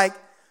questions like,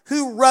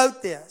 who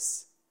wrote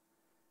this?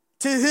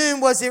 To whom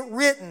was it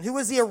written? Who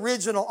was the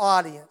original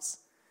audience?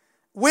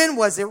 When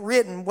was it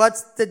written?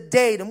 What's the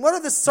date? And what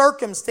are the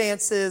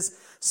circumstances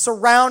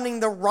surrounding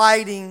the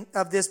writing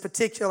of this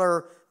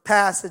particular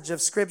passage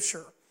of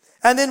Scripture?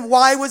 And then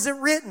why was it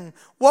written?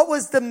 What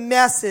was the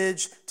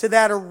message to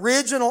that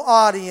original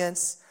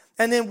audience?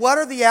 And then what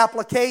are the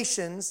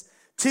applications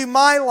to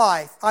my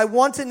life? I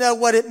want to know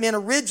what it meant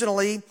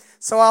originally,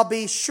 so I'll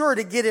be sure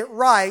to get it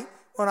right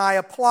when I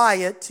apply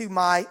it to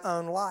my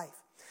own life.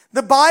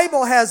 The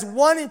Bible has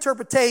one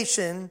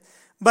interpretation,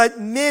 but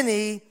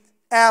many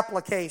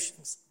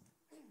applications.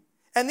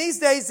 And these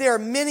days there are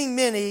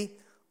many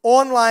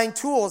online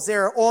tools.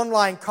 There are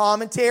online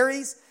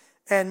commentaries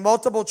and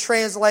multiple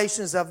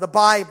translations of the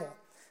Bible.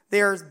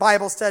 There's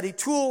Bible study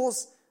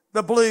tools,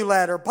 the Blue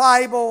Letter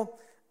Bible,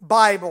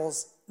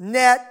 Bibles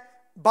Net,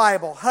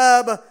 Bible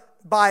Hub,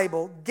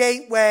 Bible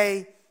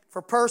Gateway.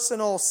 For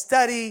personal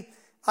study,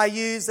 I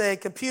use a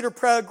computer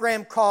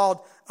program called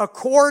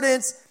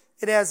Accordance.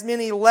 It has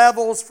many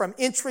levels, from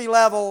entry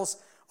levels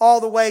all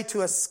the way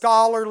to a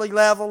scholarly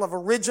level of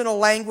original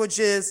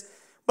languages.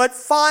 But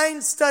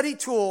find study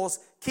tools,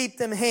 keep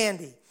them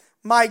handy.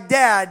 My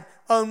dad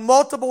owned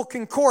multiple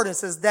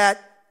concordances,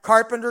 that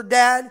carpenter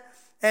dad,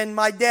 and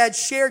my dad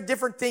shared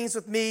different things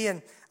with me,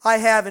 and I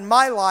have in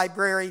my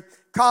library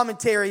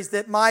commentaries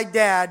that my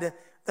dad,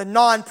 the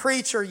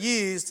non-preacher,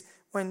 used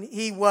when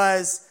he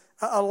was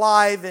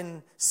alive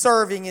and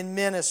serving in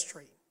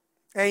ministry.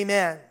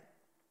 Amen.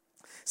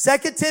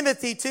 2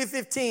 Timothy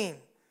 2:15.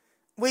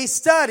 We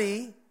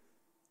study,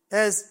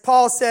 as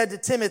Paul said to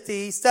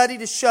Timothy, study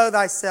to show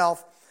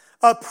thyself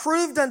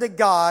approved unto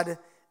God,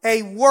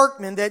 a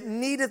workman that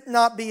needeth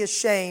not be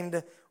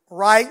ashamed,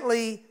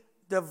 rightly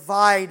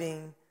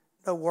dividing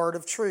the word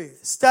of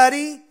truth.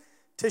 Study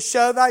to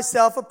show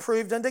thyself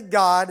approved unto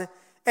God,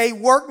 a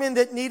workman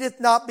that needeth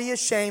not be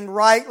ashamed,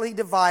 rightly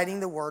dividing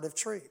the word of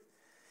truth.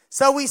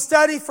 So we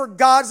study for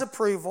God's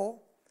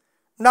approval,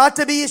 not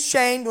to be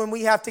ashamed when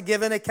we have to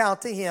give an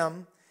account to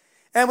Him,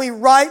 and we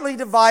rightly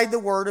divide the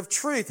word of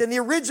truth. In the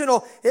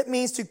original, it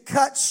means to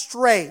cut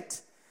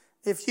straight.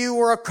 If you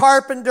were a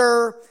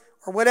carpenter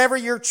or whatever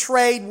your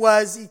trade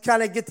was, you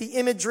kind of get the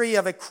imagery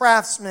of a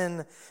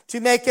craftsman, to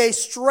make a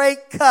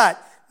straight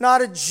cut,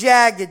 not a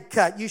jagged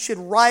cut. You should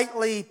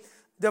rightly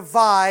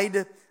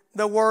divide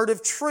the word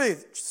of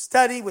truth.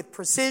 Study with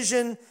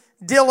precision,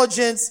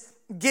 diligence,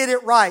 get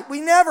it right.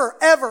 We never,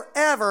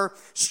 ever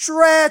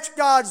stretch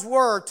God's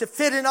word to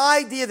fit an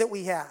idea that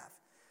we have,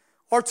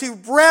 or to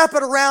wrap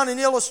it around an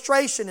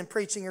illustration in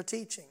preaching or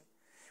teaching.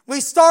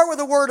 We start with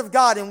the word of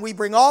God, and we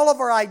bring all of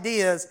our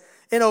ideas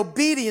in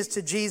obedience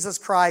to Jesus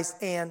Christ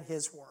and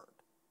His word.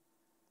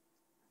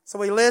 So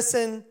we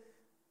listen,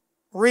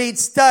 read,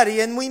 study,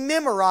 and we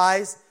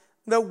memorize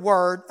the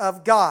word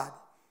of God,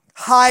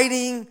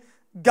 hiding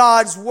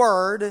God's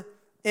word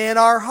in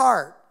our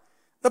heart.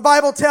 The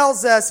Bible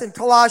tells us in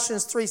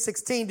Colossians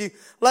 3:16 to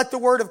let the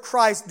word of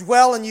Christ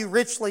dwell in you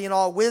richly in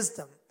all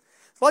wisdom.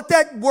 Let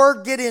that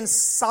word get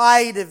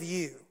inside of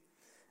you.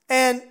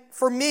 And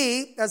for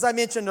me, as I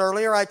mentioned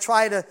earlier, I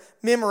try to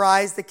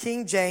memorize the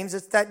King James.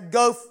 It's that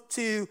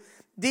go-to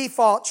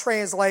default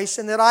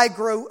translation that I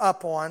grew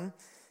up on.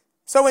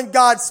 So when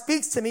God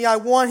speaks to me, I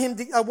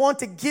want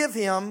to give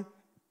Him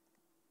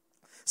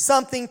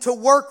something to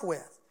work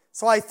with.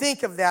 So I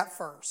think of that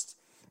first.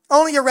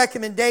 Only a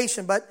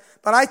recommendation, but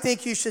I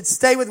think you should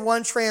stay with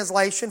one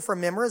translation for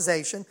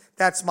memorization.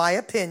 That's my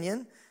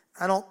opinion.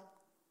 I don't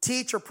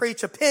teach or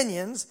preach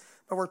opinions,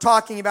 but we're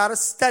talking about a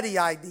study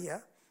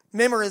idea,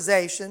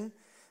 memorization,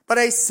 but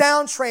a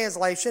sound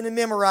translation, and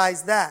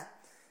memorize that.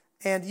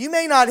 And you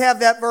may not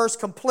have that verse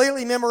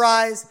completely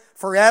memorized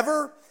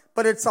forever,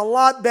 but it's a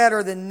lot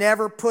better than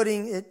never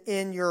putting it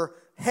in your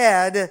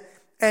head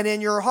and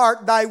in your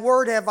heart. Thy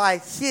word have I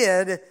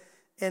hid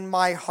in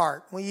my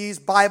heart. We use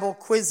Bible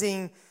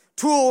quizzing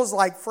tools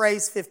like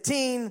Phrase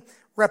 15,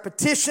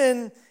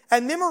 repetition,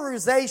 and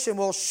memorization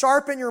will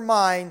sharpen your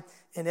mind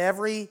in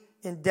every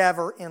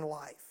endeavor in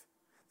life.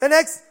 The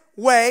next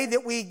way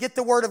that we get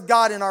the Word of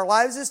God in our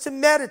lives is to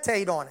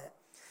meditate on it.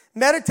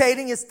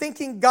 Meditating is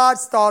thinking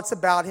God's thoughts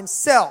about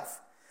Himself.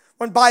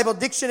 One Bible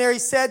dictionary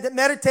said that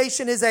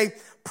meditation is a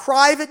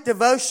private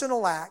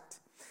devotional act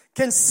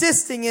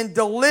consisting in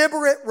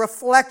deliberate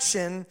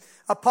reflection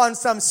upon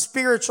some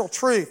spiritual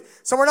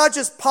truth. So we're not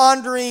just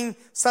pondering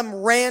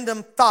some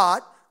random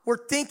thought.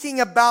 We're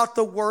thinking about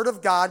the Word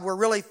of God. We're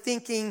really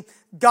thinking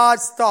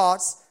God's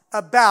thoughts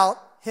about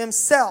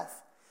Himself.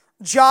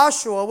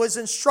 Joshua was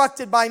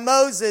instructed by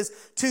Moses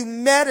to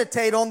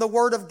meditate on the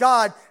Word of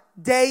God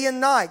day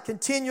and night.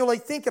 Continually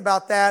think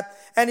about that,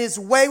 and his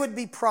way would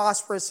be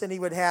prosperous and he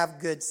would have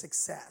good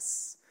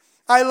success.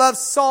 I love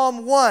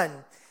Psalm 1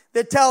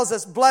 that tells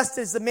us, blessed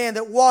is the man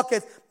that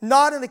walketh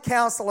not in the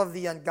counsel of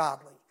the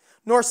ungodly,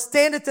 nor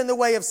standeth in the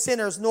way of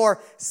sinners, nor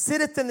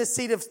sitteth in the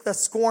seat of the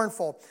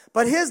scornful.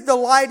 But his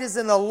delight is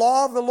in the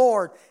law of the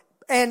Lord,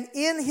 and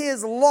in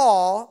his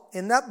law,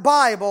 in that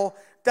Bible,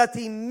 doth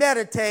he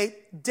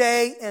meditate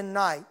day and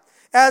night.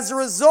 As a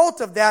result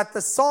of that,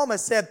 the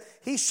psalmist said,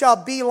 he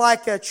shall be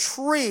like a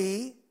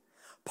tree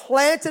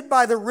planted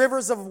by the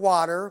rivers of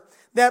water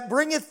that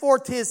bringeth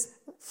forth his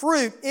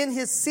fruit in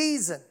his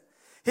season.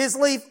 His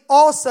leaf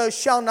also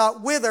shall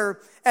not wither,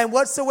 and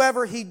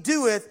whatsoever he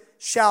doeth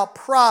shall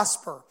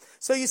prosper.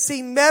 So you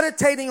see,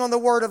 meditating on the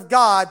Word of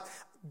God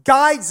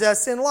guides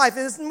us in life.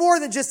 It is more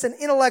than just an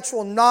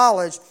intellectual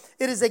knowledge.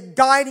 It is a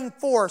guiding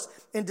force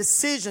in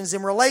decisions,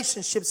 in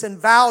relationships, in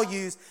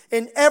values.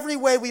 In every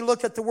way we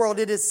look at the world,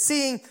 it is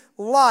seeing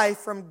life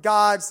from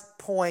God's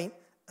point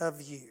of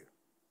view.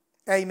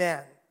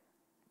 Amen.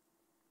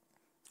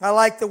 I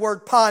like the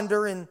word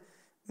ponder, and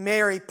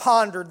Mary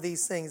pondered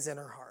these things in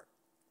her heart.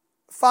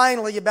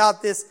 Finally,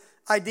 about this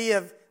idea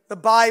of the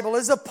Bible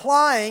is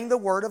applying the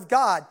Word of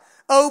God.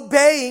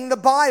 Obeying the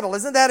Bible.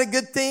 Isn't that a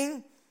good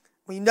thing?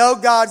 We know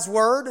God's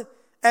Word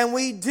and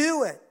we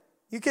do it.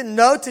 You can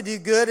know to do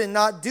good and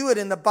not do it,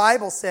 and the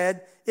Bible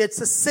said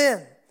it's a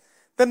sin.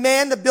 The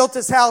man that built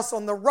his house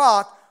on the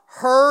rock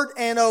heard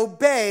and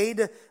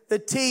obeyed the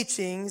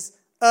teachings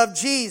of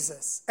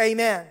Jesus.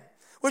 Amen.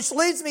 Which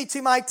leads me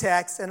to my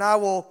text, and I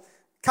will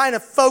kind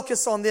of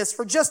focus on this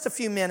for just a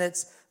few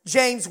minutes.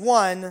 James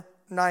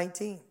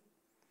 1:19.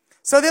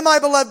 So then, my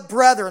beloved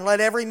brethren,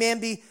 let every man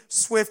be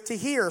swift to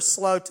hear,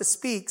 slow to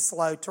speak,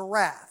 slow to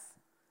wrath.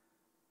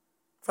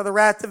 For the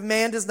wrath of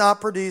man does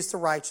not produce the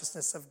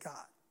righteousness of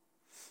God.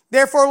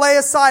 Therefore lay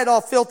aside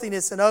all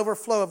filthiness and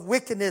overflow of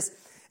wickedness,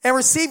 and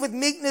receive with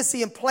meekness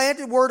the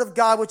implanted word of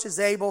God, which is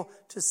able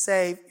to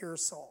save your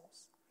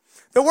souls.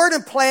 The word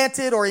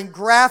implanted or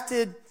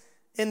engrafted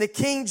in the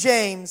King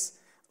James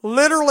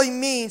literally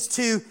means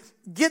to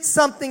get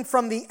something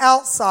from the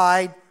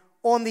outside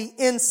on the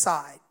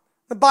inside.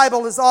 The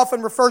Bible is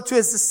often referred to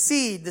as the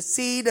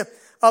seed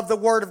of the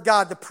Word of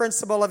God, the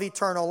principle of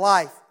eternal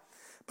life.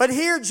 But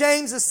here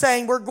James is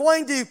saying we're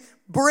going to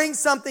bring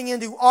something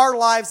into our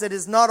lives that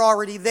is not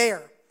already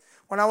there.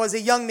 When I was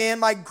a young man,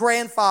 my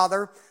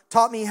grandfather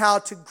taught me how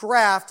to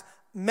graft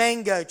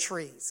mango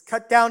trees,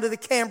 cut down to the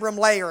cambium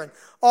layer and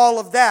all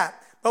of that.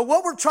 But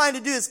what we're trying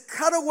to do is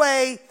cut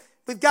away.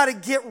 We've got to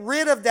get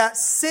rid of that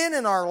sin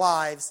in our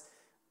lives.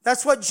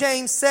 That's what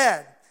James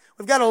said.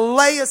 We've got to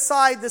lay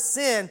aside the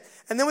sin.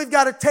 And then we've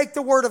got to take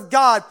the Word of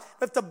God.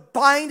 We have to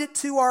bind it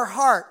to our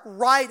heart.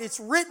 Right? It's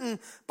written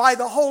by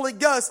the Holy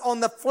Ghost on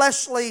the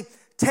fleshly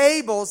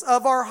tables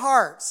of our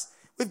hearts.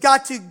 We've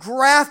got to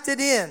graft it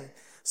in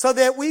so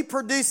that we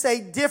produce a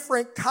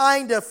different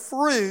kind of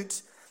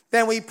fruit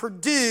than we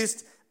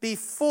produced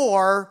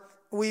before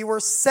we were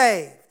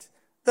saved.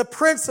 The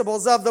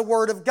principles of the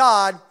Word of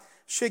God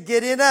should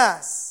get in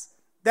us.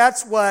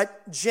 That's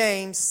what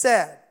James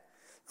said.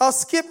 I'll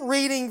skip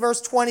reading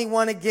verse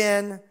 21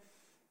 again,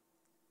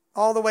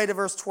 all the way to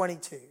verse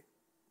 22.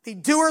 Be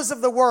doers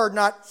of the word,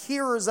 not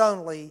hearers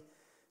only,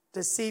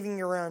 deceiving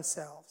your own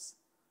selves.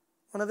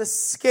 One of the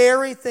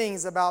scary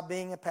things about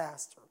being a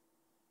pastor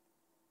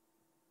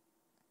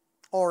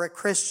or a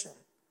Christian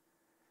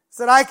is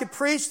that I could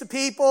preach to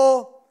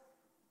people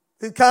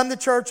who come to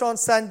church on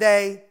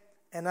Sunday,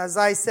 and as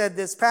I said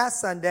this past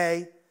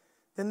Sunday,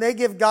 then they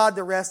give God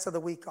the rest of the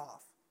week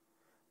off.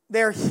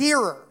 They're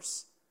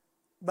hearers,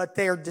 but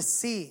they are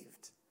deceived.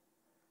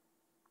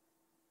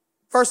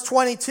 Verse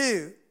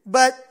 22,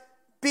 but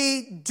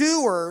be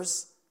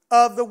doers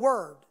of the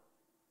word,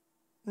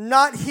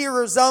 not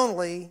hearers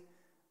only,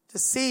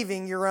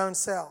 deceiving your own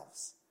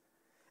selves.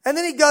 And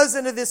then he goes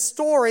into this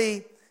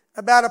story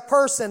about a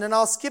person, and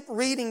I'll skip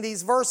reading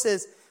these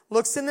verses,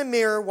 looks in the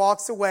mirror,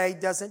 walks away,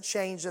 doesn't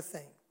change a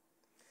thing.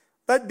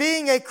 But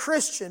being a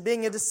Christian,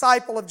 being a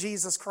disciple of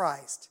Jesus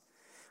Christ,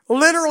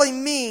 literally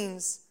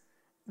means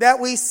that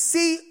we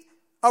see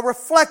a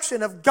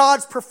reflection of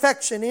God's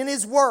perfection in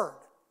His Word.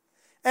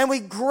 And we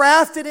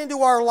graft it into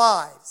our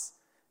lives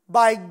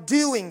by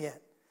doing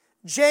it.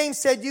 James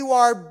said you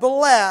are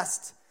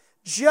blessed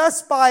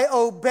just by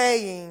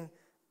obeying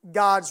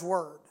God's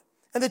Word.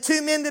 And the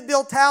two men that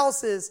built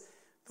houses,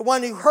 the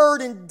one who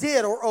heard and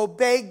did or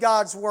obeyed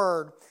God's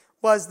Word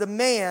was the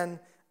man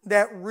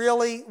that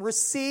really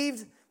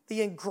received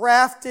the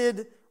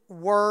engrafted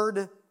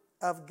Word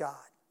of God.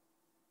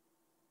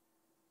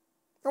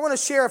 I want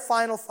to share a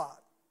final thought.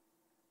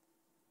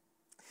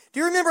 Do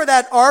you remember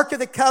that Ark of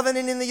the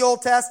Covenant in the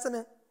Old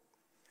Testament?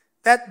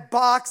 That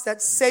box, that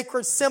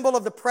sacred symbol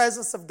of the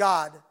presence of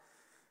God.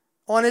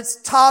 On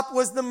its top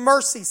was the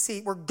mercy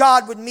seat where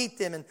God would meet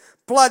them, and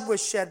blood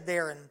was shed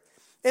there. And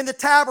in the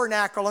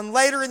tabernacle and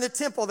later in the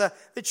temple, the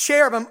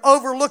cherubim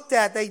overlooked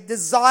that. They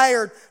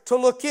desired to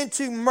look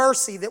into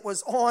mercy that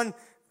was on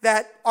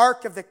that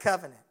Ark of the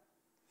Covenant.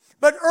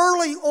 But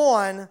early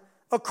on,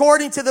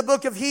 according to the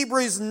book of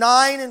Hebrews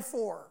 9 and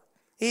 4,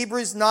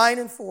 Hebrews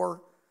 9:4,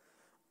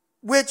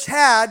 which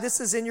had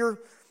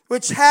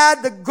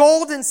the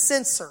golden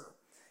censer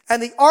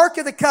and the ark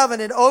of the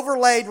covenant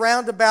overlaid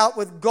round about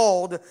with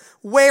gold,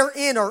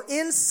 wherein or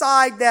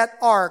inside that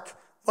ark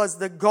was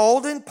the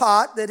golden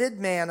pot that had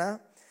manna,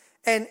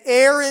 and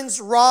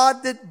Aaron's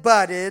rod that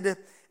budded,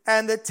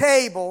 and the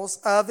tables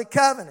of the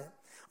covenant.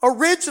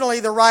 Originally,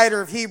 the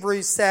writer of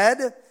Hebrews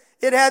said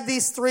it had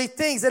these three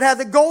things. It had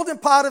the golden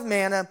pot of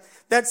manna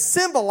that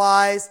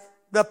symbolized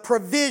the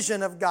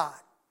provision of God.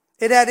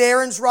 It had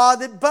Aaron's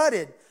rod that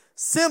budded,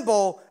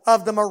 symbol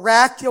of the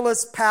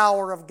miraculous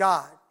power of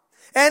God.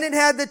 And it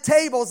had the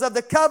tables of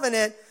the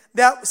covenant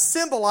that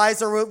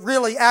symbolized, or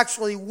really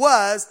actually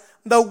was,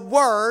 the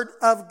Word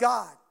of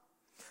God.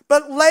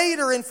 But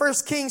later in 1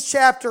 Kings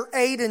chapter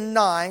 8 and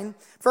 9,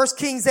 1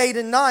 Kings 8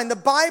 and 9, the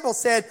Bible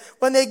said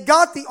when they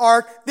got the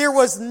ark, there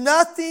was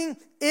nothing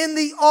in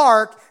the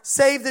ark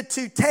save the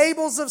 2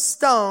 tables of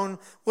stone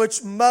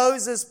which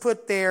Moses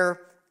put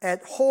there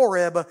at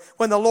Horeb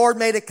when the Lord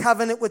made a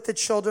covenant with the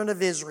children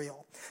of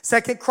Israel.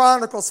 2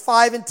 Chronicles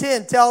 5 and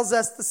 10 tells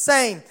us the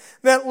same,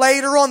 that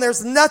later on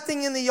there's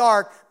nothing in the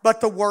ark but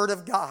the Word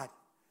of God.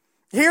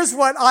 Here's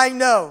what I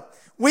know.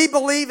 We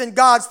believe in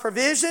God's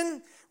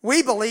provision.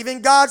 We believe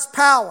in God's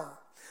power.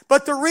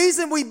 But the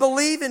reason we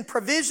believe in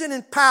provision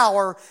and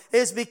power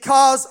is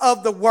because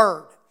of the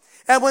Word.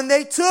 And when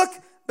they took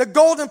the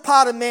golden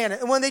pot of manna,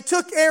 and when they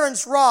took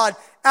Aaron's rod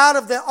out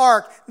of the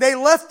ark, they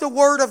left the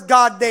Word of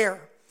God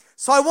there.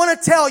 So I want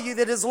to tell you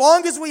that as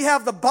long as we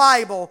have the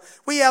Bible,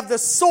 we have the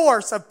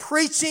source of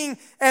preaching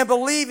and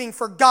believing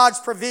for God's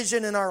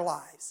provision in our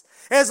lives.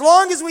 As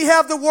long as we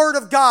have the Word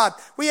of God,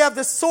 we have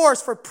the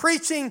source for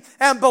preaching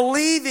and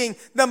believing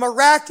the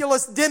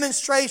miraculous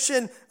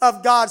demonstration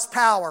of God's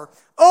power.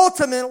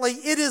 Ultimately,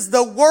 it is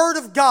the Word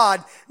of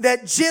God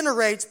that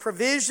generates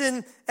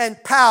provision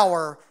and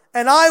power.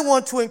 And I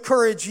want to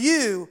encourage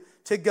you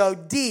to go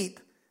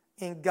deep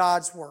in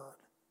God's Word.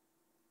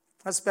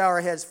 Let's bow our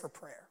heads for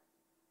prayer.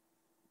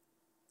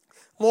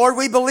 Lord,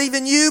 we believe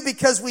in you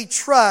because we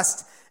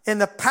trust in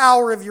the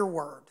power of your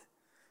Word.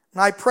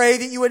 And I pray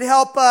that you would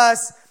help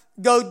us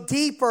go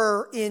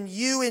deeper in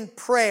you in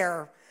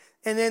prayer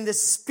and in the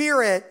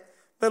Spirit.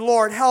 But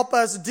Lord, help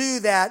us do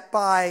that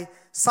by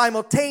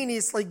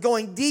simultaneously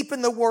going deep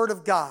in the Word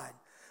of God.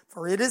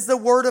 For it is the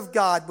Word of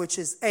God which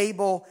is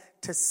able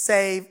to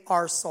save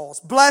our souls.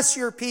 Bless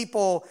your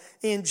people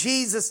in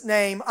Jesus'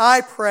 name,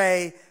 I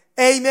pray.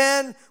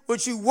 Amen.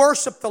 Would you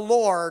worship the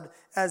Lord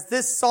as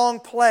this song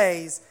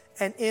plays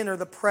and enter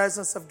the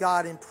presence of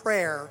God in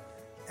prayer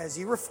as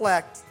you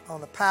reflect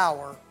on the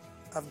power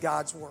of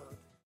God's Word.